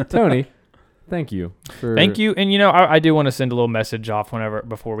 Anyway, Tony, thank you. Thank you. And I do want to send a little message off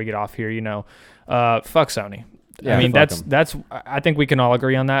before we get off here. Fuck Sony. Yeah, I mean, fuck that's. I think we can all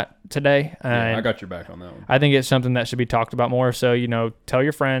agree on that today. And Yeah, I got your back on that one. I think it's something that should be talked about more. So, tell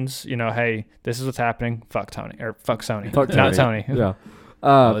your friends, hey, this is what's happening. Fuck Tony or fuck Sony. Fuck Not Tony. Yeah.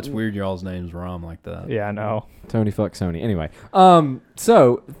 Oh, it's weird y'all's names rhyme like that. Yeah, I know. Tony fuck Sony. Anyway,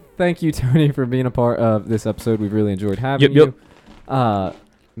 so thank you, Tony, for being a part of this episode. We've really enjoyed having Yep. you.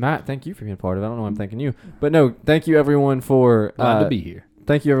 Matt, thank you for being a part of it. I don't know why I'm thanking you, but no, thank you everyone for Glad to be here.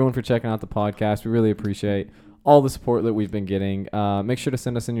 thank you everyone for checking out the podcast. We really appreciate all the support that we've been getting. Make sure to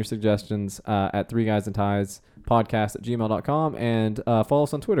send us in your suggestions at 3guysandties podcast@gmail.com and follow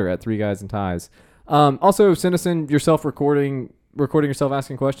us on Twitter at 3guysandties. Also, send us in yourself recording yourself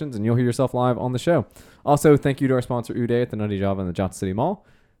asking questions, and you'll hear yourself live on the show. Also, thank you to our sponsor, Uday, at the Nutty Java in the Johnson City Mall.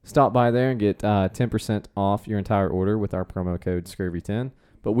 Stop by there and get 10% off your entire order with our promo code SCURVY10.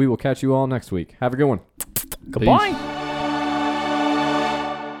 But we will catch you all next week. Have a good one. Goodbye.